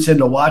recruits in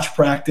to watch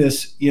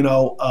practice.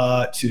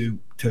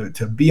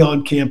 To be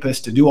on campus,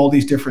 to do all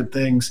these different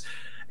things,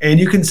 and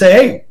you can say,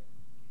 hey,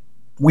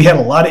 we had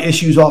a lot of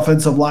issues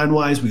offensive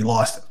line-wise. We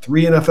lost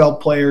 3 NFL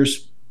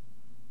players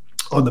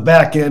on the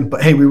back end,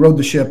 but hey, we rode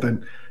the ship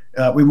and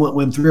we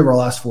win 3 of our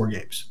last 4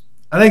 games.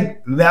 I think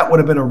that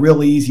would have been a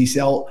really easy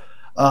sell.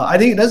 I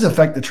think it does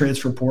affect the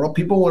transfer portal.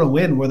 People want to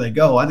win where they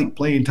go. I think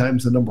playing time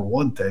is the number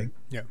one thing,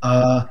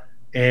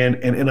 and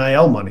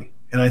NIL money.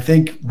 And I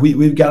think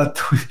we've got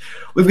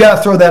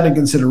to throw that in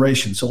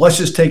consideration. So let's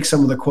just take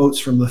some of the quotes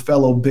from the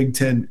fellow Big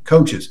Ten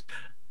coaches.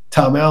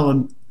 Tom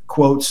Allen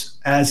quotes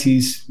as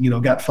he's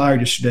got fired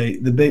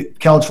yesterday.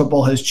 College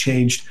football has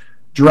changed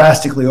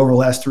drastically over the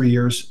last 3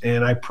 years,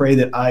 and I pray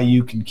that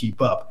IU can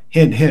keep up.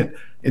 Hint, hint.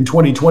 In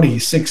 2020,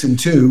 he's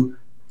 6-2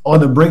 on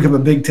the brink of a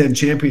Big Ten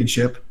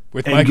championship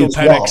with Michael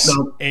Penix,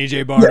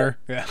 AJ Barner,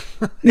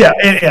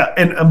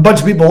 and a bunch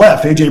of people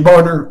left. AJ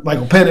Barner,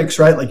 Michael Penix,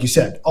 right? Like you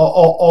said,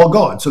 all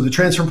gone. So the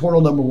transfer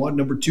portal, number one,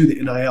 number two,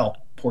 the NIL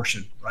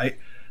portion, right?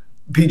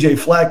 PJ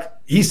Fleck,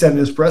 he said in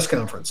his press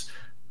conference,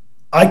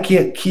 I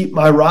can't keep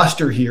my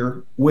roster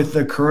here with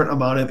the current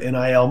amount of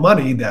NIL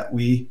money that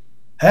we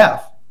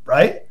have,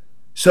 right?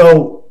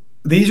 So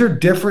these are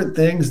different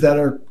things that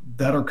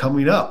are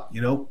coming up.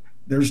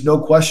 There's no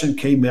question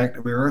Cade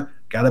McNamara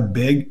got a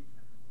big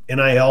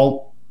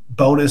NIL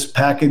bonus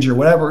package or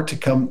whatever to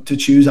come to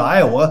choose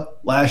Iowa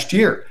last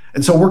year.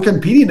 And so we're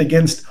competing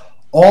against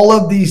all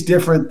of these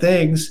different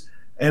things.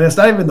 And it's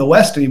not even the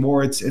West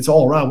anymore. It's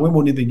all around. We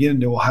won't even get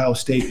into Ohio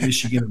State,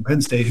 Michigan, and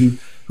Penn State,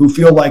 who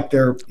feel like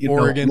they're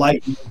Oregon.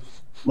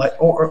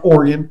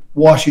 Oregon,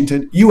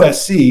 Washington,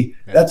 USC.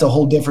 Yeah. That's a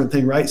whole different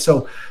thing, right?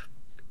 So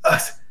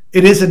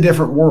it is a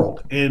different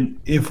world. And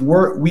if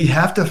we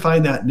have to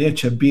find that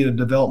niche of being a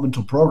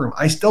developmental program,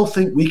 I still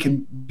think we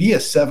can be a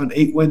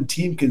 7-8 win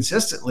team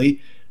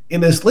consistently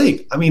in this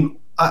league. I mean,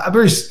 I'm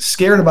very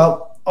scared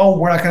about,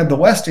 we're not going to have the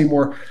West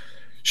anymore.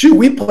 Shoot,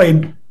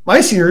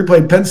 my senior year, we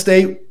played Penn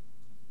State,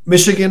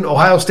 Michigan,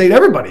 Ohio State,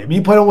 everybody. I mean,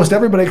 you played almost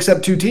everybody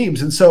except 2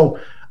 teams. And so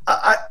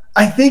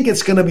I think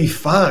it's going to be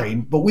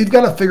fine, but we've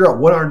got to figure out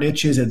what our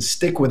niche is and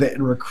stick with it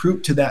and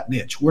recruit to that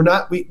niche.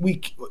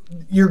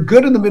 You're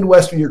good in the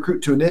Midwest when you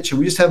recruit to a niche, and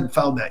we just haven't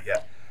found that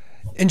yet.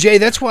 And Jay,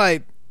 that's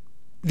why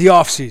the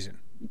offseason,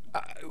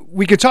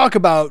 we could talk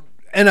about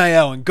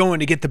NIL and going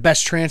to get the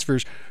best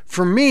transfers.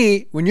 For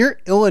me, when you're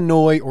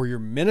Illinois or you're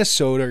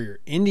Minnesota or you're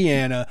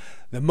Indiana,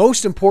 the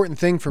most important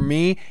thing for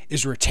me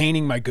is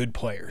retaining my good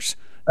players.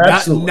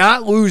 Absolutely.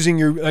 Not losing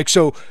your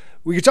so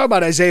we could talk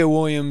about Isaiah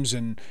Williams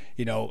and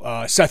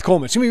Seth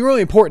Coleman. It's going to be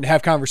really important to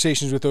have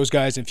conversations with those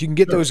guys. And if you can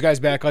get those guys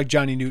back like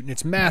Johnny Newton,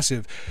 it's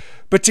massive.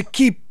 But to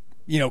keep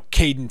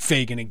Caden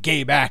Fagan and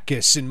Gabe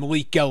Akis and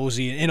Malik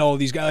Elzy and all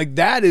these guys. Like,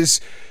 that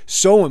is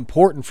so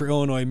important for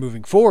Illinois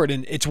moving forward.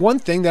 And it's one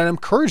thing that I'm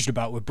encouraged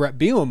about with Brett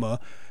Bielema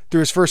through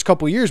his first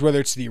couple of years, whether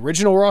it's the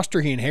original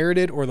roster he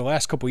inherited or the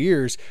last couple of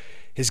years,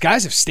 his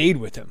guys have stayed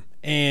with him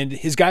and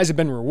his guys have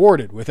been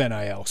rewarded with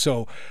NIL.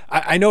 So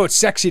I know it's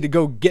sexy to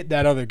go get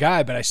that other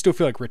guy, but I still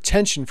feel like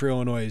retention for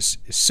Illinois is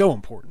so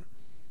important.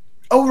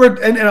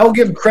 And I'll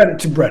give credit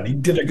to Brett. He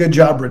did a good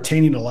job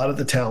retaining a lot of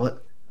the talent,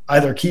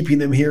 either keeping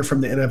them here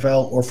from the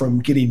NFL or from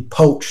getting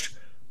poached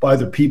by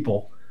other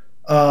people.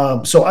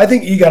 So I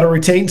think you got to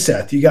retain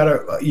Seth.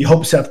 You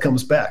hope Seth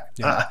comes back.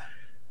 Yeah.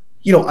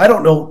 I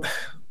don't know.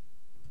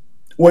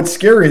 What's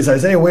scary is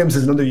Isaiah Williams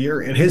has another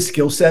year, and his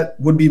skill set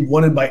would be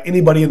wanted by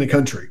anybody in the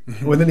country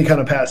with any kind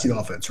of passing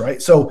offense,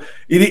 right? So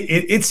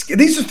it's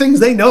these are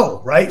things they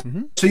know, right?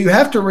 Mm-hmm. So you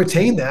have to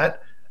retain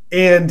that.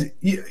 And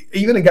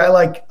even a guy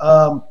like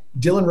Dylan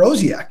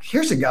Rosiak,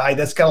 here's a guy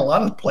that's got a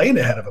lot of playing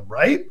ahead of him,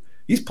 right?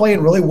 He's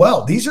playing really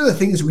well. These are the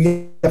things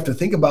we have to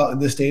think about in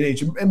this day and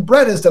age. And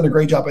Brett has done a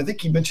great job. I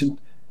think he mentioned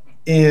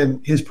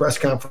in his press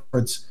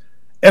conference,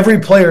 every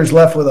player is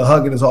left with a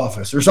hug in his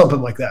office or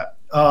something like that.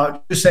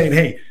 Just saying,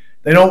 hey,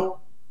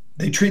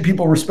 they treat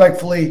people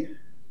respectfully.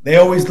 They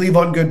always leave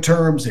on good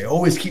terms. They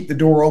always keep the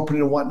door open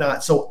and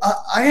whatnot. So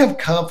I have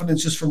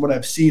confidence just from what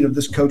I've seen of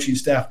this coaching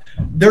staff.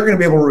 They're going to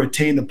be able to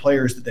retain the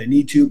players that they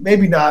need to.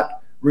 Maybe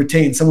not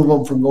retain some of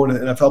them from going to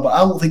the NFL, but I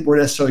don't think we're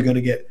necessarily going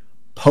to get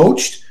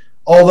poached,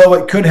 although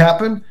it could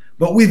happen.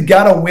 But we've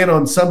got to win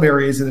on some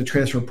areas in the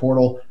transfer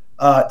portal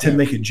to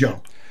make a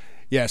jump.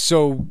 Yeah,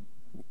 so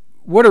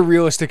what are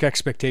realistic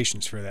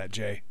expectations for that,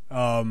 Jay?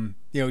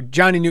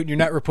 Johnny Newton, you're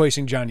not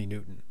replacing Johnny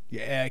Newton.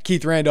 Yeah,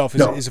 Keith Randolph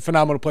is a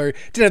phenomenal player.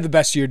 Didn't have the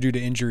best year due to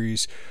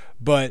injuries,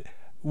 but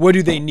what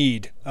do they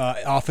need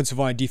offensive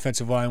line,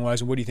 defensive line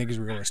wise, and what do you think is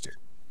realistic?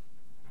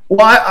 Well,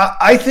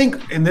 I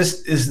think in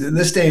this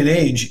day and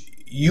age,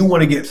 you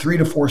want to get 3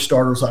 to 4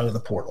 starters out of the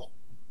portal.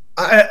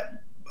 I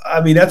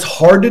mean, that's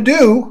hard to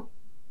do.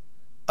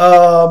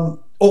 Or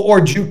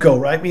JUCO,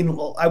 right? I mean,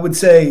 I would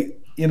say,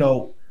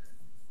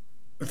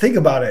 think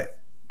about it.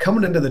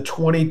 Coming into the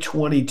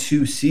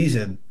 2022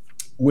 season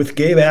with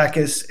Gabe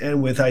Akis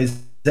and with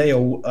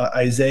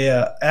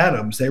Isaiah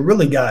Adams, they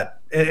really got,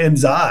 and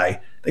Zai,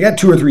 they got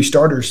 2 or 3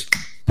 starters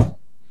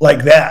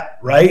like that,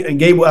 right? And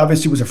Gabe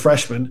obviously was a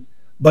freshman,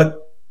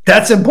 but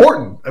that's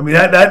important. I mean,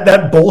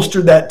 that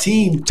bolstered that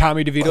team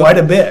Tommy DeVito quite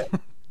a bit.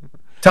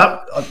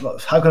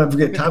 How can I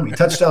forget Tommy?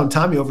 Touchdown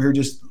Tommy over here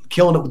just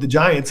killing it with the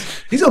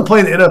Giants. He's going to play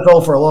in the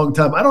NFL for a long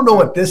time. I don't know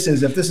what this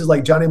is, if this is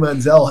like Johnny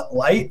Manziel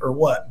light or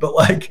what, but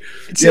like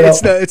it's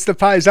the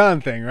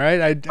Paisan thing,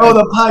 right?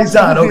 The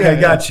Paisan. Okay,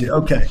 got you.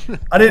 Okay,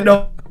 I didn't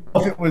know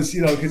if it was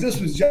because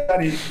this was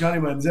Johnny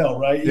Manziel,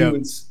 right? He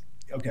was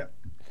okay.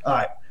 All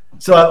right.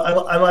 So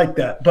I like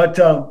that, but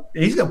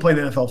he's going to play in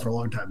the NFL for a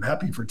long time.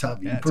 Happy for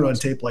Tommy. You put it on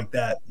tape like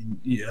that.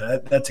 Yeah,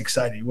 that's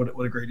exciting. What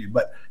a great dude.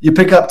 But you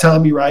pick up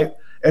Tommy, right?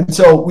 And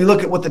so we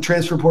look at what the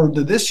transfer portal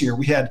did this year.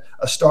 We had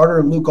a starter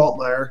in Luke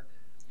Altmaier,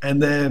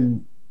 and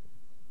then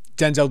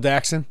Denzel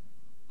Daxon.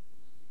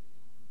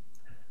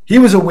 He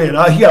was a win.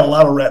 He got a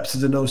lot of reps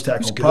as a nose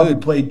tackle. Probably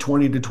played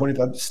 20 to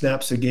 25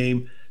 snaps a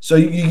game. So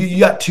you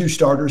got 2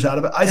 starters out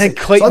of it. I think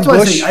Clayton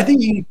Bush. I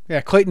think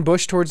Clayton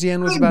Bush towards the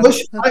end was about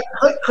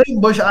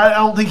Clayton Bush. I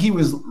don't think he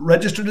was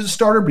registered as a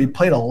starter, but he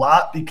played a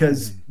lot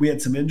because we had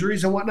some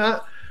injuries and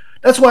whatnot.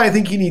 That's why I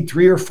think you need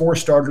 3 or 4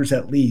 starters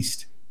at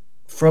least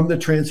from the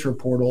transfer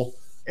portal.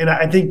 And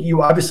I think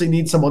you obviously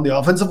need some on the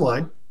offensive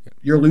line.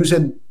 You're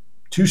losing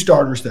 2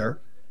 starters there.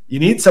 You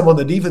need some on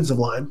the defensive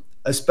line,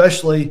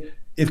 especially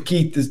if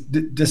Keith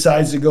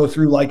decides to go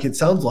through like it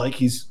sounds like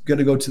he's going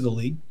to go to the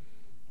league.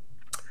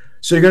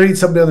 So you're going to need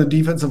somebody on the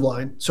defensive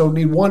line. So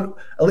need one.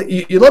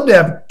 You'd love to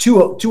have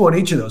two on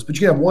each of those, but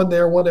you can have one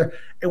there,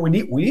 and we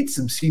need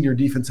some senior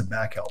defensive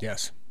back help.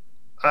 Yes,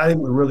 I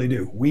think we really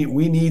do. We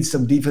need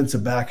some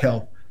defensive back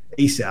help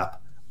ASAP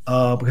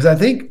because I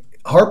think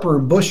Harper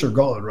and Bush are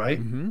gone, right?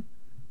 Mm-hmm.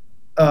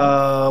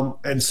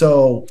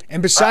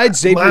 And besides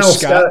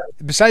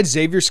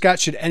Xavier Scott,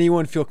 should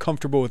anyone feel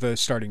comfortable with a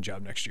starting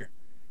job next year?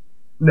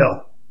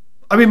 No,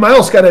 I mean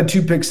Miles Scott had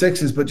 2 pick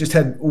sixes, but just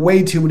had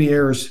way too many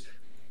errors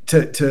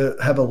to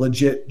have a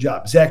legit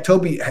job. Zach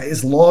Toby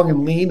is long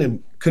and lean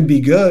and could be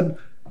good.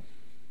 It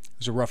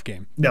was a rough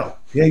game. No,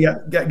 he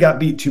got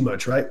beat too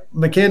much, right?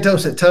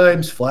 McCantos at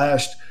times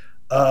flashed.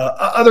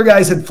 Other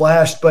guys had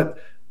flashed, but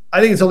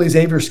I think it's only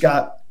Xavier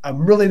Scott.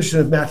 I'm really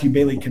interested if Matthew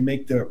Bailey can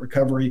make the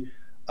recovery.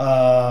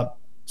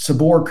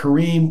 Sabor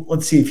Kareem,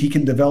 let's see if he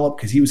can develop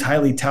because he was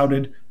highly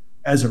touted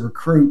as a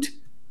recruit.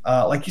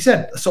 Like you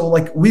said, so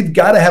like we've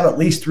got to have at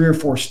least 3 or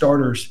 4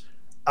 starters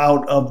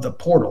out of the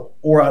portal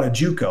or out of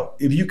JUCO.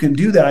 If you can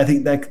do that, I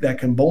think that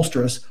can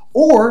bolster us.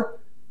 Or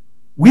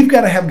we've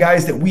got to have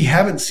guys that we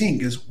haven't seen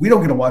because we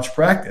don't get to watch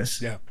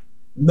practice. Yeah,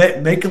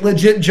 make a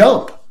legit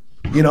jump.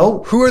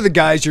 Who are the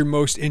guys you're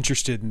most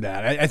interested in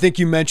that? I think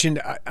you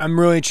mentioned. I'm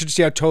really interested to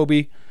see how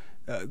Toby,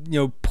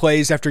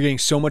 plays after getting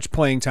so much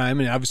playing time,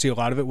 and obviously a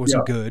lot of it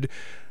wasn't good.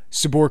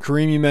 Sabor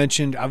Kareem you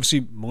mentioned,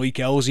 obviously Malik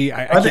Elzy.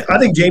 I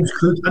think James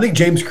Krutz. I think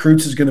James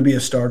Krutz is going to be a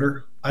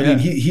starter. I mean,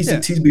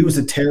 he was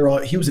a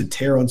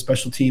terror on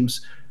special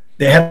teams.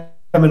 They had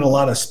him in a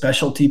lot of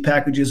specialty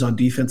packages on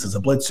defense as a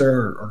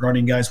blitzer or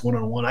guarding guys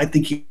one-on-one. I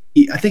think him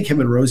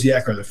and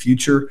Rosiak are the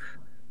future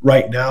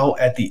right now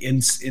at the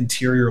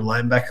interior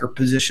linebacker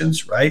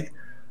positions, right?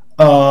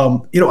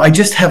 I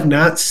just have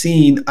not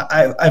seen.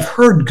 I've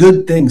heard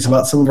good things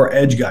about some of our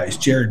edge guys,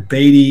 Jared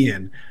Beatty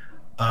and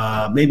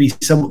maybe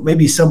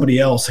somebody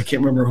else. I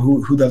can't remember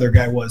who the other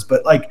guy was,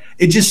 but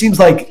it just seems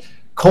like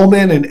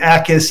Coleman and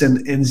Akis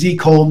and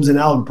Zeke Holmes and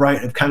Allen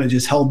Bryant have kind of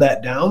just held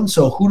that down.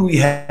 So who do we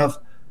have,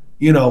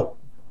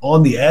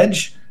 on the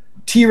edge?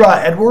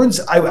 T-Rod Edwards,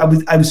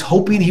 I was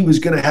hoping he was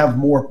going to have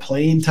more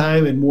playing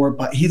time and more,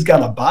 but he's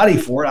got a body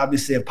for it.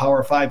 Obviously, a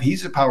Power 5.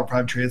 He's a Power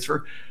 5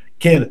 transfer.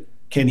 Can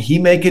he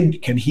make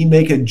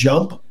a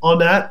jump on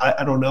that?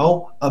 I don't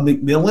know.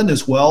 McMillan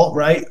as well,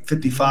 right?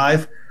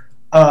 55.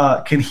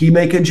 Can he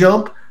make a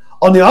jump?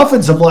 On the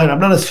offensive line, I'm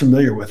not as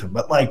familiar with him,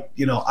 but I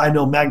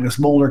know Magnus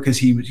Molder because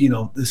he was,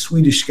 the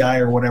Swedish guy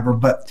or whatever.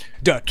 But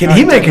can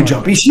he make a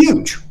jump? He's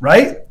huge,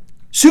 right?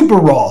 Super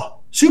raw.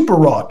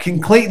 Can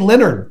Clayton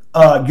Leonard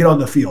get on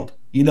the field?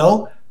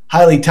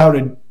 Highly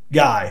touted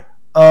guy.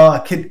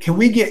 Can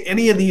we get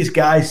any of these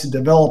guys to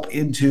develop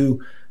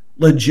into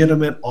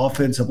legitimate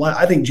offensive line?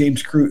 I think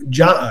Josh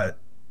Krutz.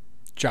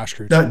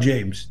 Not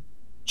James.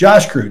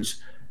 Josh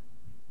Krutz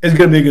is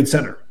going to be a good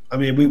center. I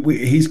mean,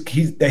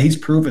 he's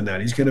proven that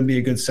he's going to be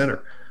a good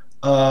center.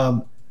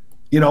 I'm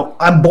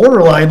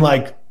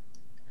borderline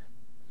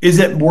is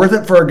it worth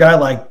it for a guy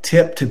like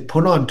Tip to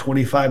put on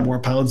 25 more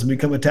pounds and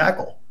become a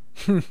tackle?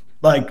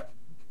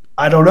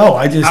 I don't know.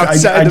 I just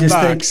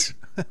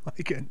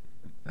think.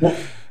 Well,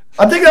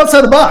 I'm thinking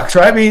outside the box,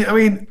 right?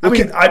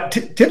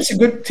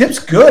 Tip's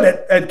good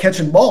at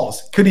catching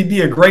balls. Could he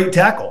be a great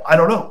tackle? I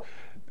don't know.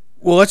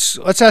 Well, let's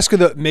ask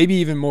the maybe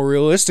even more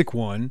realistic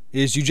one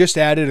is you just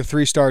added a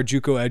 3-star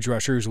JUCO edge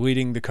rusher who's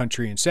leading the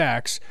country in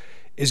sacks.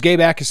 Is Gabe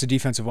Akis a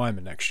defensive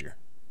lineman next year?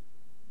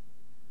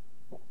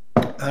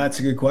 That's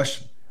a good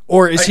question.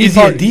 Or is he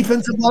a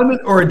defensive lineman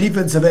or a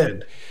defensive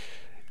end?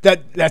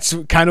 That's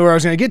kind of where I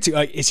was going to get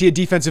to. Is he a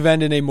defensive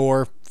end in a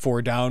more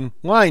 4-down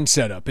line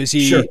setup? Is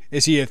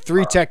he a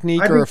 3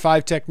 technique or a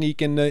 5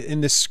 technique in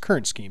this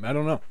current scheme? I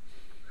don't know.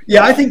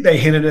 Yeah, I think they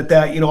hinted at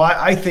that.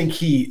 I think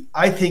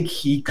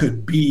he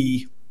could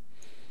be.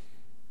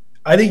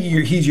 I think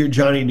he's your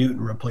Johnny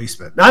Newton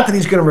replacement. Not that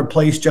he's going to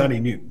replace Johnny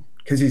Newton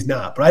because he's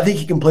not, but I think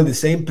he can play the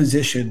same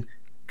position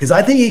because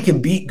I think he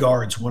can beat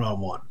guards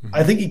one-on-one. Mm-hmm.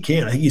 I think he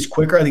can. I think he's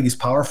quicker. I think he's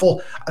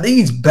powerful. I think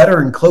he's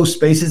better in close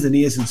spaces than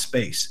he is in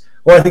space.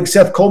 Well, I think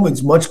Seth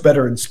Coleman's much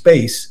better in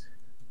space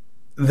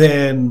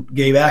than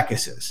Gabe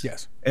Akis is.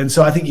 Yes, and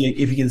so I think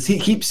if you can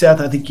keep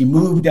Seth, I think you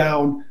move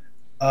down.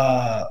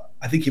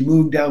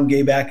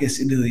 Gabe Akis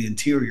into the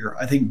interior.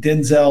 I think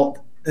Denzel.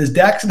 Does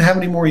Daxon have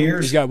any more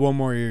years? He's got one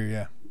more year,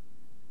 yeah.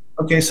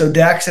 Okay, so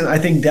I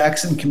think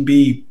Daxon can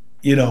be,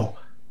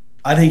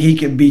 I think he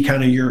can be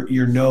kind of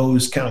your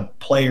nose kind of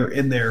player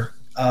in there.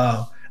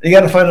 You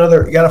got to find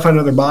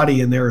another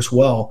body in there as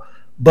well.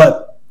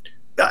 But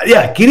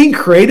getting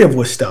creative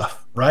with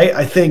stuff, right?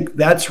 I think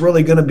that's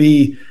really going to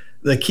be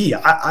the key.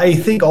 I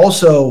think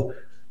also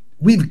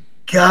we've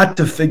got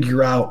to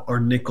figure out our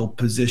nickel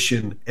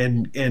position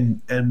and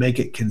make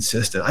it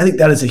consistent. I think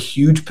that is a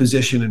huge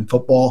position in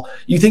football.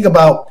 You think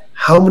about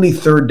how many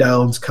third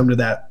downs come to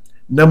that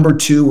number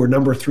 2 or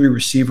number 3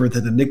 receiver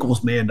that the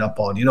nickel's manned up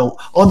on.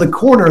 On the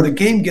corner, the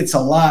game gets a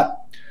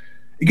lot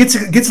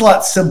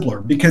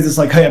simpler because it's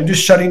like, hey, I'm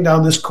just shutting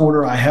down this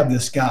corner. I have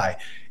this guy.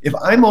 If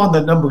I'm on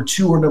the number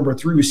 2 or number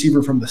 3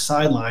 receiver from the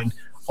sideline,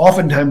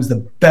 oftentimes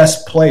the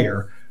best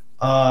player,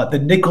 the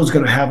nickel's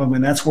going to have him,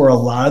 and that's where a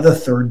lot of the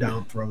third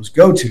down throws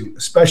go to,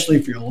 especially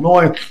if you're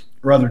Illinois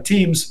or other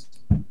teams.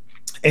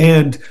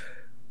 And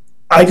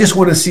I just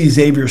want to see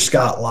Xavier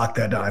Scott lock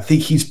that down. I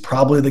think he's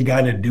probably the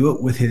guy to do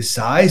it with his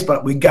size,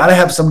 but we got to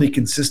have somebody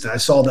consistent. I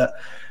saw that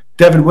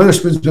Devin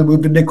Witherspoon's been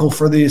moved to nickel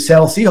for the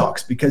Seattle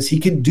Seahawks because he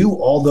can do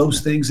all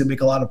those things and make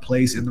a lot of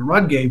plays in the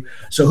run game.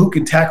 So who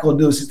can tackle and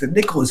do this? The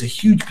nickel is a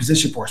huge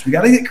position for us. We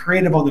got to get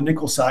creative on the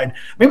nickel side.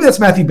 Maybe that's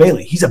Matthew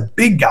Bailey. He's a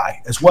big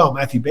guy as well,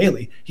 Matthew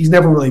Bailey. He's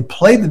never really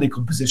played the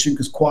nickel position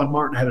because Quan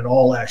Martin had it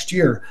all last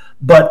year.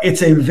 But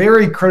it's a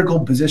very critical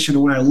position.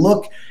 And when I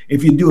look,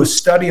 if you do a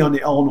study on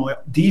the Illinois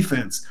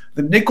defense,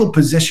 the nickel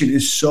position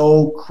is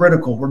so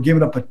critical. We're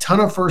giving up a ton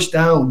of first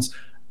downs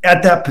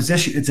at that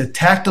position. It's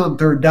attacked on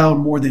third down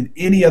more than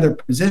any other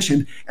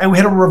position, and we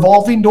had a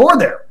revolving door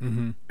there.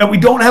 Mm-hmm. And we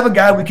don't have a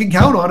guy we can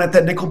count on at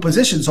that nickel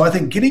position. So I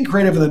think getting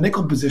creative in the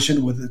nickel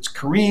position, whether it's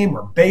Kareem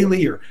or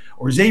Bailey or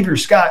Xavier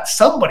Scott,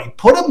 somebody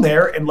put him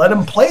there and let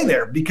him play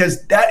there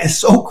because that is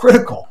so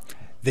critical.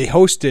 They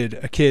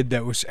hosted a kid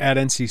that was at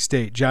NC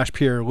State, Josh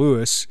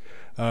Pierre-Louis,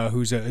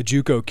 who's a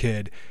JUCO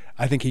kid.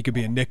 I think he could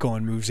be a nickel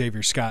and move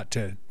Xavier Scott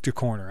to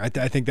corner. I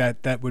think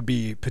that would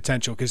be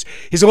potential because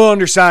he's a little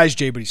undersized,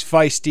 Jay, but he's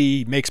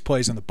feisty, makes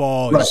plays on the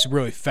ball, right. He's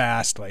really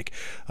fast.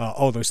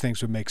 All those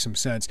things would make some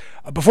sense.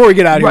 Before we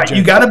get out of here, Jay,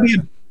 you got to be.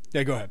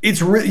 Yeah, go ahead.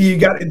 It's really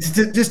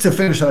just to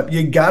finish up.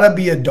 You got to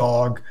be a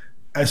dog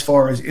as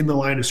far as in the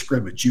line of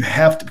scrimmage. You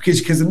have to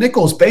because the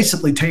nickel is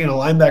basically taking a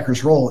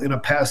linebacker's role in a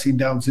passing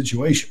down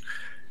situation,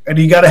 and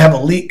you got to have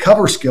elite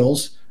cover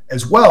skills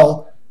as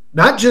well.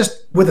 Not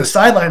just with a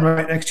sideline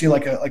right next to you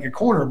like a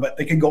corner, but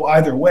they can go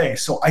either way.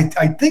 So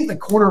I think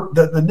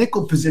the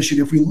nickel position,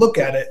 if we look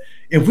at it,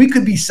 if we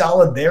could be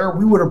solid there,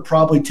 we would have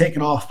probably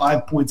taken off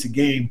 5 points a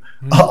game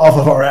off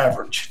of our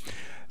average.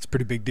 It's a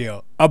pretty big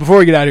deal. Before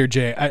we get out of here,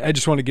 Jay, I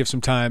just want to give some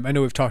time. I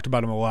know we've talked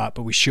about him a lot,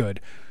 but we should.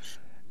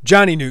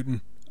 Johnny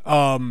Newton,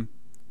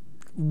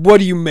 what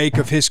do you make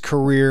of his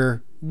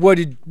career?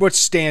 What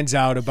stands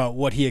out about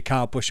what he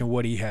accomplished and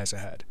what he has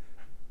ahead?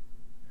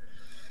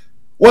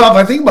 Well, if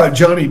I think about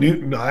Johnny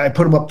Newton, I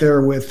put him up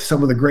there with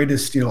some of the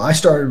greatest. I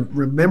started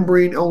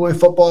remembering Illinois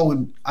football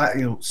when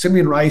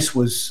Simeon Rice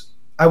was.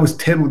 I was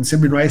 10 when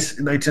Simeon Rice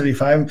in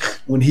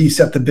 1995 when he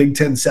set the Big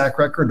Ten sack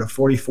record of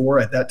 44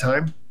 at that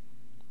time,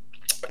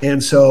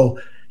 and so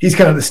he's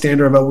kind of the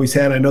standard I've always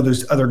had. I know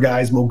there's other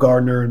guys, Mo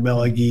Gardner and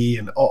Melagee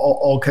and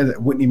all kinds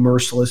of Whitney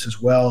Merciless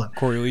as well, and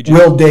Corey Legit.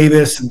 Will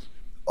Davis, and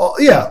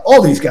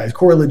all these guys.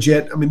 Corey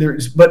Legit. I mean,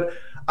 but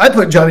I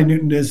put Johnny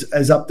Newton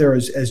as up there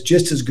as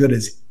just as good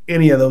as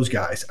any of those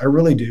guys. I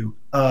really do.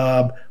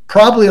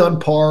 Probably on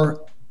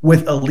par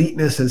with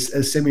eliteness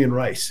as Simeon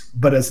Rice,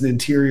 but as an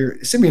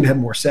interior, Simeon had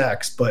more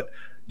sacks, but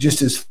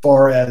just as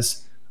far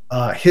as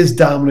his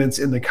dominance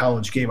in the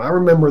college game. I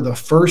remember the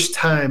first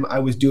time I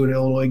was doing an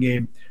Illinois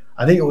game,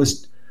 I think it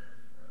was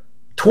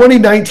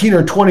 2019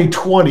 or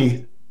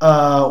 2020,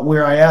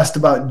 where I asked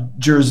about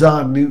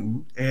Jerzon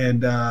Newton,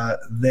 and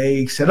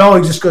they said,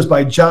 he just goes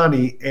by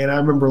Johnny. And I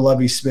remember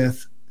Lovie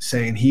Smith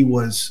saying he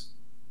was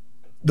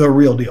the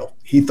real deal.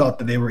 He thought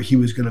that he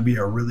was going to be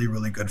a really,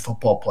 really good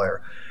football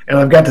player. And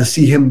I've got to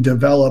see him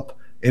develop.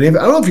 And I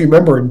don't know if you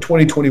remember in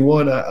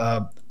 2021,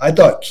 I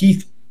thought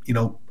Keith,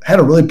 had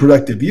a really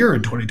productive year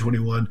in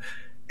 2021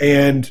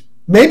 and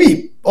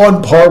maybe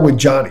on par with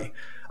Johnny.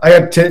 I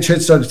had a chance to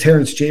talk to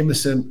Terrence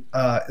Jameson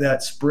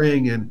that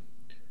spring, and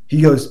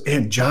he goes,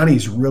 man,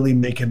 Johnny's really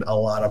making a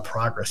lot of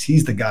progress.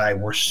 He's the guy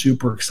we're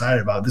super excited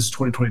about. This is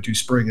 2022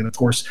 spring. And, of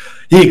course,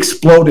 he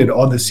exploded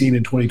on the scene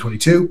in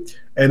 2022.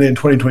 And then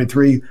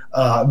 2023,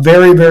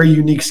 very, very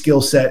unique skill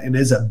set in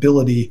his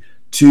ability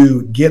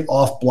to get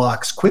off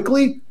blocks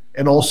quickly.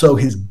 And also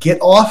his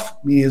get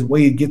off, meaning his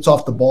way he gets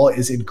off the ball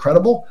is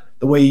incredible.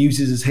 The way he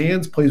uses his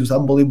hands, plays with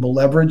unbelievable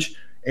leverage.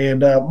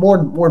 And more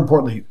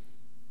importantly,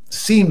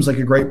 seems like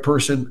a great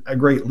person, a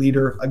great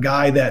leader, a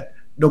guy that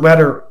no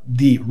matter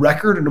the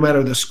record and no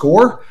matter the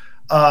score,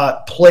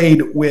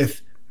 played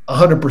with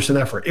 100%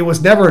 effort. It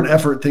was never an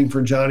effort thing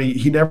for Johnny.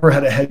 He never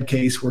had a head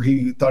case where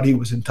he thought he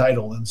was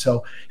entitled. And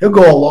so he'll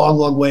go a long,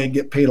 long way and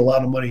get paid a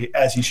lot of money,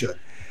 as he should.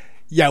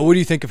 Yeah, what do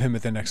you think of him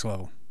at the next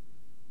level?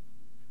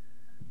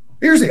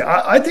 Here's the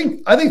I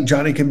think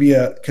Johnny can be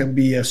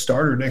a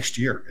starter next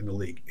year in the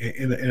league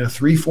in a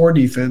 3-4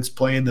 defense,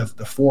 playing the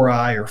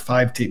 4-eye or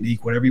 5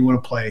 technique, whatever you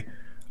want to play.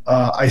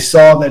 I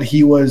saw that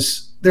he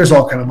was. There's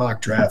all kind of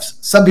mock drafts.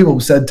 Some people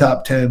said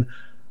top 10.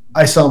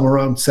 I saw him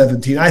around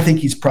 17. I think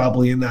he's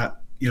probably in that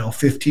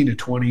 15 to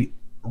 20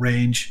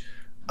 range.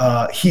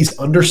 He's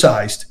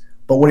undersized,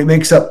 but what he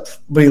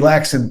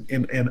lacks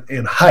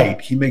in height,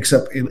 he makes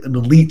up in an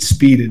elite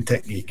speed and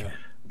technique.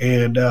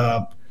 And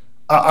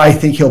I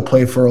think he'll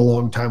play for a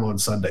long time on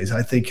Sundays.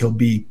 I think he'll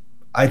be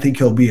a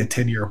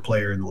 10-year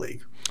player in the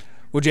league.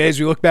 Well, Jay, as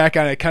we look back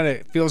on it, it kind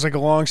of feels like a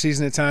long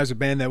season at times, a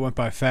band that went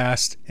by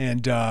fast.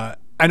 And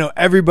I know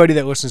everybody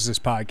that listens to this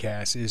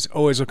podcast is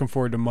always looking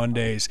forward to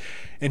Mondays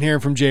and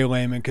hearing from Jay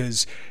Leman,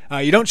 because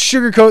you don't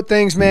sugarcoat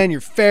things, man. You're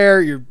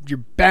fair, you're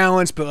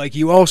balanced, but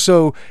you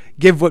also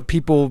give what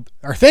people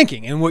are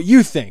thinking and what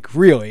you think,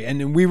 really.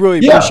 And we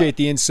really appreciate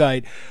the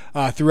insight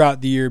throughout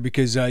the year,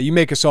 because you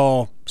make us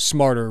all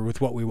smarter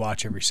with what we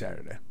watch every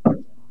Saturday.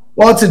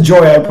 Well, it's a joy.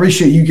 I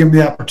appreciate you giving me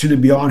the opportunity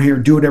to be on here,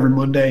 do it every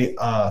Monday.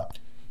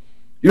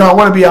 I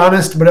want to be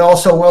honest, but I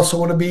also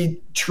want to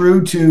be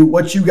true to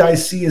what you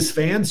guys see as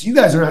fans. You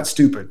guys are not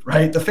stupid,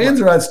 right? The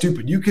fans are not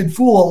stupid. You can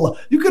fool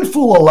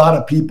a lot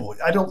of people.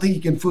 I don't think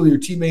you can fool your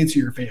teammates or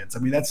your fans. I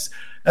mean, that's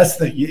the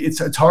thing.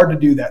 It's hard to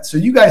do that. So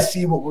you guys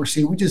see what we're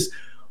seeing.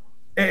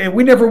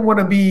 We never want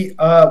to be.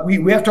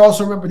 We have to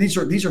also remember these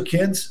are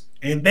kids,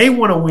 and they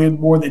want to win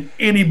more than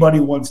anybody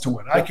wants to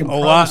win. I can a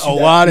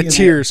lot of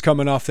tears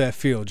coming off that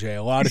field, Jay.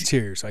 A lot of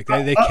tears. They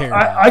care.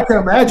 I can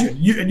imagine.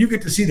 You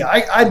get to see that.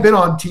 I've been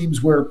on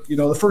teams where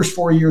the first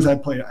 4 years I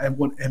played, I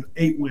won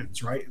 8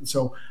 wins, right? And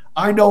so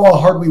I know how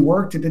hard we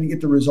worked and didn't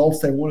get the results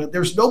they wanted.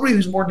 There's nobody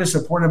who's more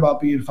disappointed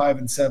about being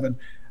 5-7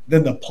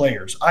 than the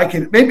players.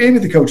 Maybe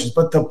the coaches,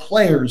 but the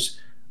players,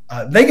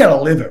 they got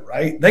to live it,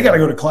 right? They got to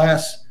go to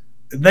class.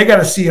 They got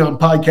to see it on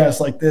podcasts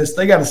like this.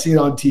 They got to see it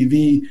on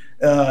TV.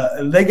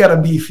 They got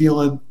to be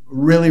feeling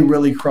really,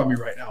 really crummy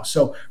right now.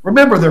 So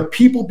remember, there are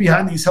people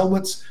behind these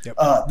helmets. Yep.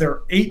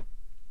 They're 18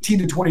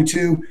 to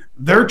 22.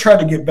 They're trying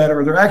to get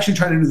better. They're actually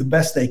trying to do the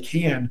best they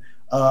can.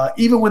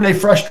 Even when they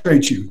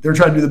frustrate you, they're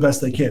trying to do the best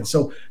they can.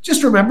 So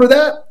just remember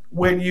that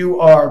when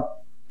you are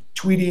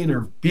tweeting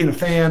or being a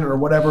fan or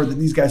whatever, that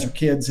these guys are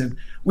kids and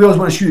we always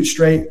want to shoot it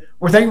straight.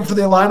 We're thankful for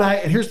the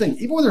Illini. And here's the thing,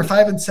 even when they're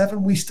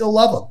 5-7, we still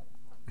love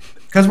them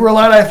because we're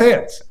Illini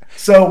fans.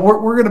 So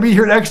we're going to be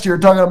here next year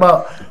talking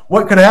about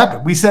what could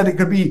happen. We said it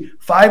could be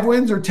 5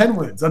 wins or 10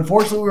 wins.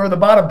 Unfortunately, we were in the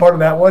bottom part of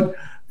that one.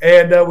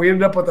 And we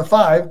ended up with the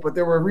 5, but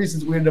there were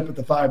reasons we ended up with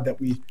the 5 that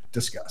we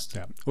discussed.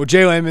 Yeah. Well,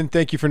 Jay Leman,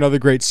 thank you for another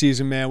great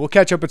season, man. We'll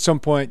catch up at some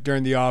point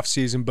during the off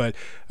season, but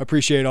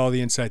appreciate all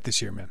the insight this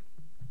year, man.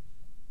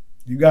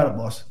 You got it,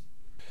 boss.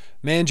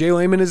 Man, Jay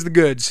Leman is the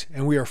goods,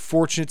 and we are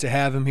fortunate to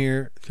have him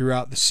here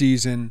throughout the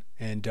season,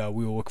 and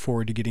we will look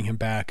forward to getting him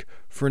back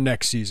for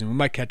next season. We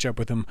might catch up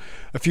with him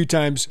a few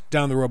times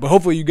down the road, but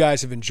hopefully you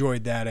guys have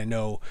enjoyed that. I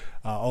know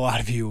a lot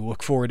of you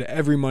look forward to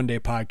every Monday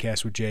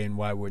podcast with Jay, and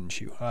why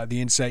wouldn't you?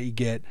 The insight you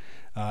get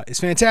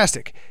is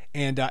fantastic.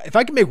 And if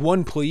I can make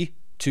one plea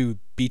to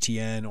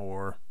BTN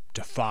or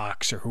to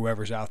Fox or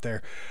whoever's out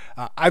there,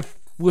 I've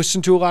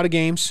listened to a lot of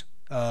games.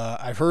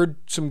 I've heard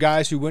some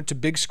guys who went to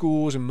big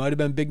schools and might have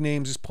been big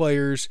names as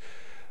players.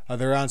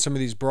 They're on some of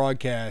these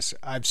broadcasts.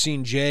 I've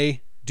seen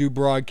Jay do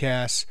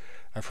broadcasts.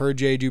 I've heard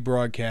Jay do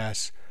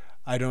broadcasts.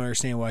 I don't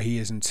understand why he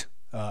isn't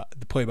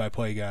the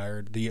play-by-play guy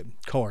or the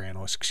color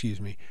analyst,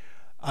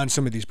 on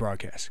some of these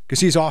broadcasts, because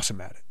he's awesome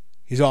at it.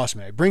 He's awesome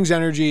at it. He brings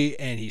energy,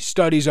 and he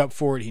studies up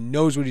for it. He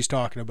knows what he's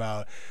talking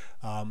about.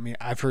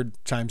 I've heard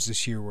times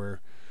this year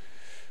where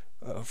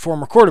a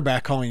former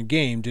quarterback calling a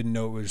game didn't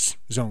know it was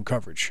zone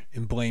coverage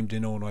and blamed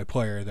an Illinois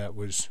player that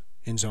was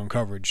in zone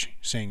coverage,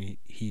 saying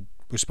he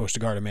was supposed to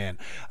guard a man.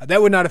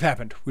 That would not have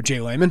happened with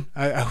Jay Leman.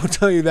 I will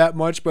tell you that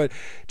much, but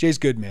Jay's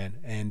good, man,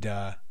 and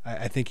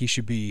I think he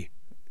should be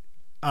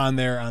on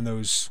there on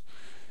those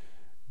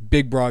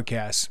big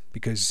broadcasts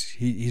because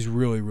he's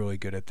really, really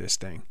good at this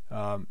thing.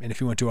 And if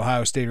he went to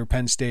Ohio State or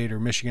Penn State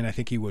or Michigan, I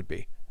think he would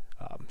be.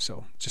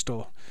 So just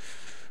a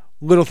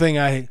little thing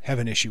I have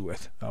an issue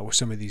with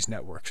some of these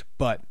networks,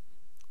 but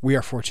we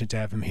are fortunate to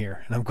have him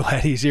here, and I'm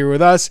glad he's here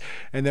with us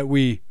and that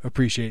we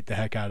appreciate the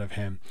heck out of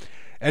him.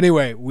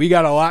 Anyway, we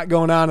got a lot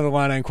going on in the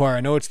Illini Inquirer.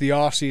 I know it's the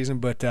off season,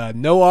 but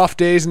no off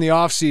days in the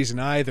off season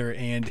either.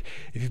 And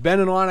if you've been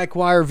an Illini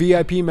Inquirer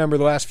VIP member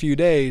the last few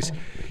days,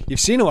 you've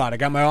seen a lot. I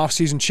got my off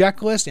season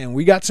checklist, and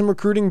we got some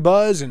recruiting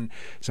buzz and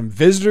some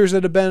visitors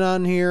that have been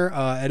on here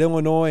at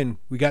Illinois, and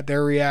we got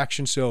their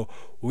reaction. So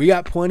we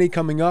got plenty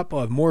coming up. I'll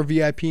have more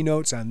VIP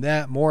notes on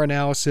that, more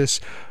analysis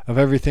of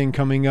everything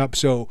coming up.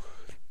 So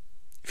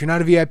if you're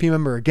not a VIP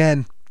member,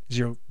 again, this is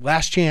your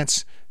last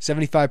chance.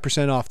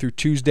 75% off through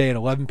Tuesday at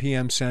 11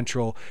 p.m.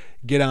 Central.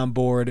 Get on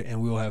board, and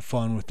we will have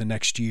fun with the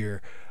next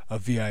year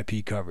of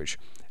VIP coverage.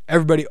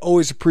 Everybody,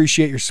 always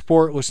appreciate your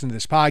support. Listen to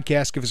this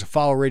podcast. Give us a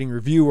follow, rating,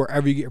 review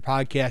wherever you get your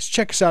podcasts.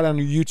 Check us out on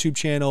our YouTube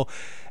channel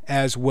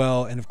as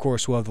well. And, of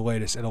course, we'll have the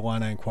latest at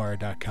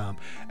IlliniInquirer.com.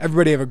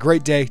 Everybody have a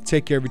great day.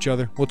 Take care of each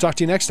other. We'll talk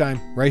to you next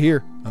time right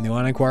here on the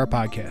Illini Inquirer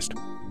podcast.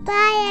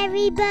 Bye,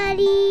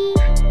 everybody.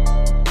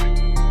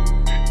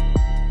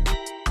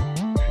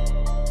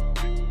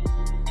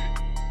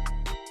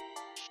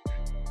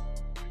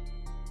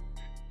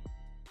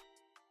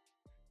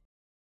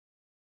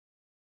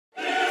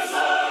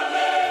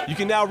 You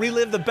can now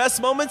relive the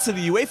best moments of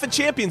the UEFA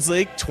Champions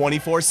League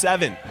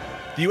 24/7.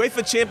 The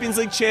UEFA Champions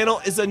League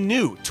channel is a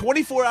new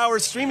 24-hour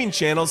streaming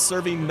channel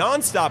serving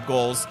non-stop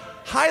goals,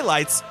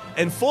 highlights,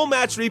 and full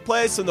match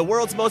replays from the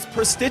world's most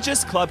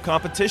prestigious club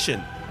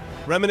competition.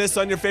 Reminisce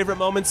on your favorite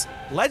moments,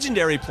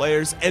 legendary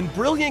players, and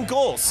brilliant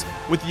goals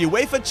with the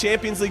UEFA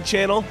Champions League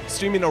channel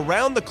streaming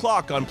around the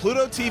clock on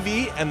Pluto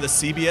TV and the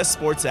CBS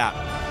Sports app.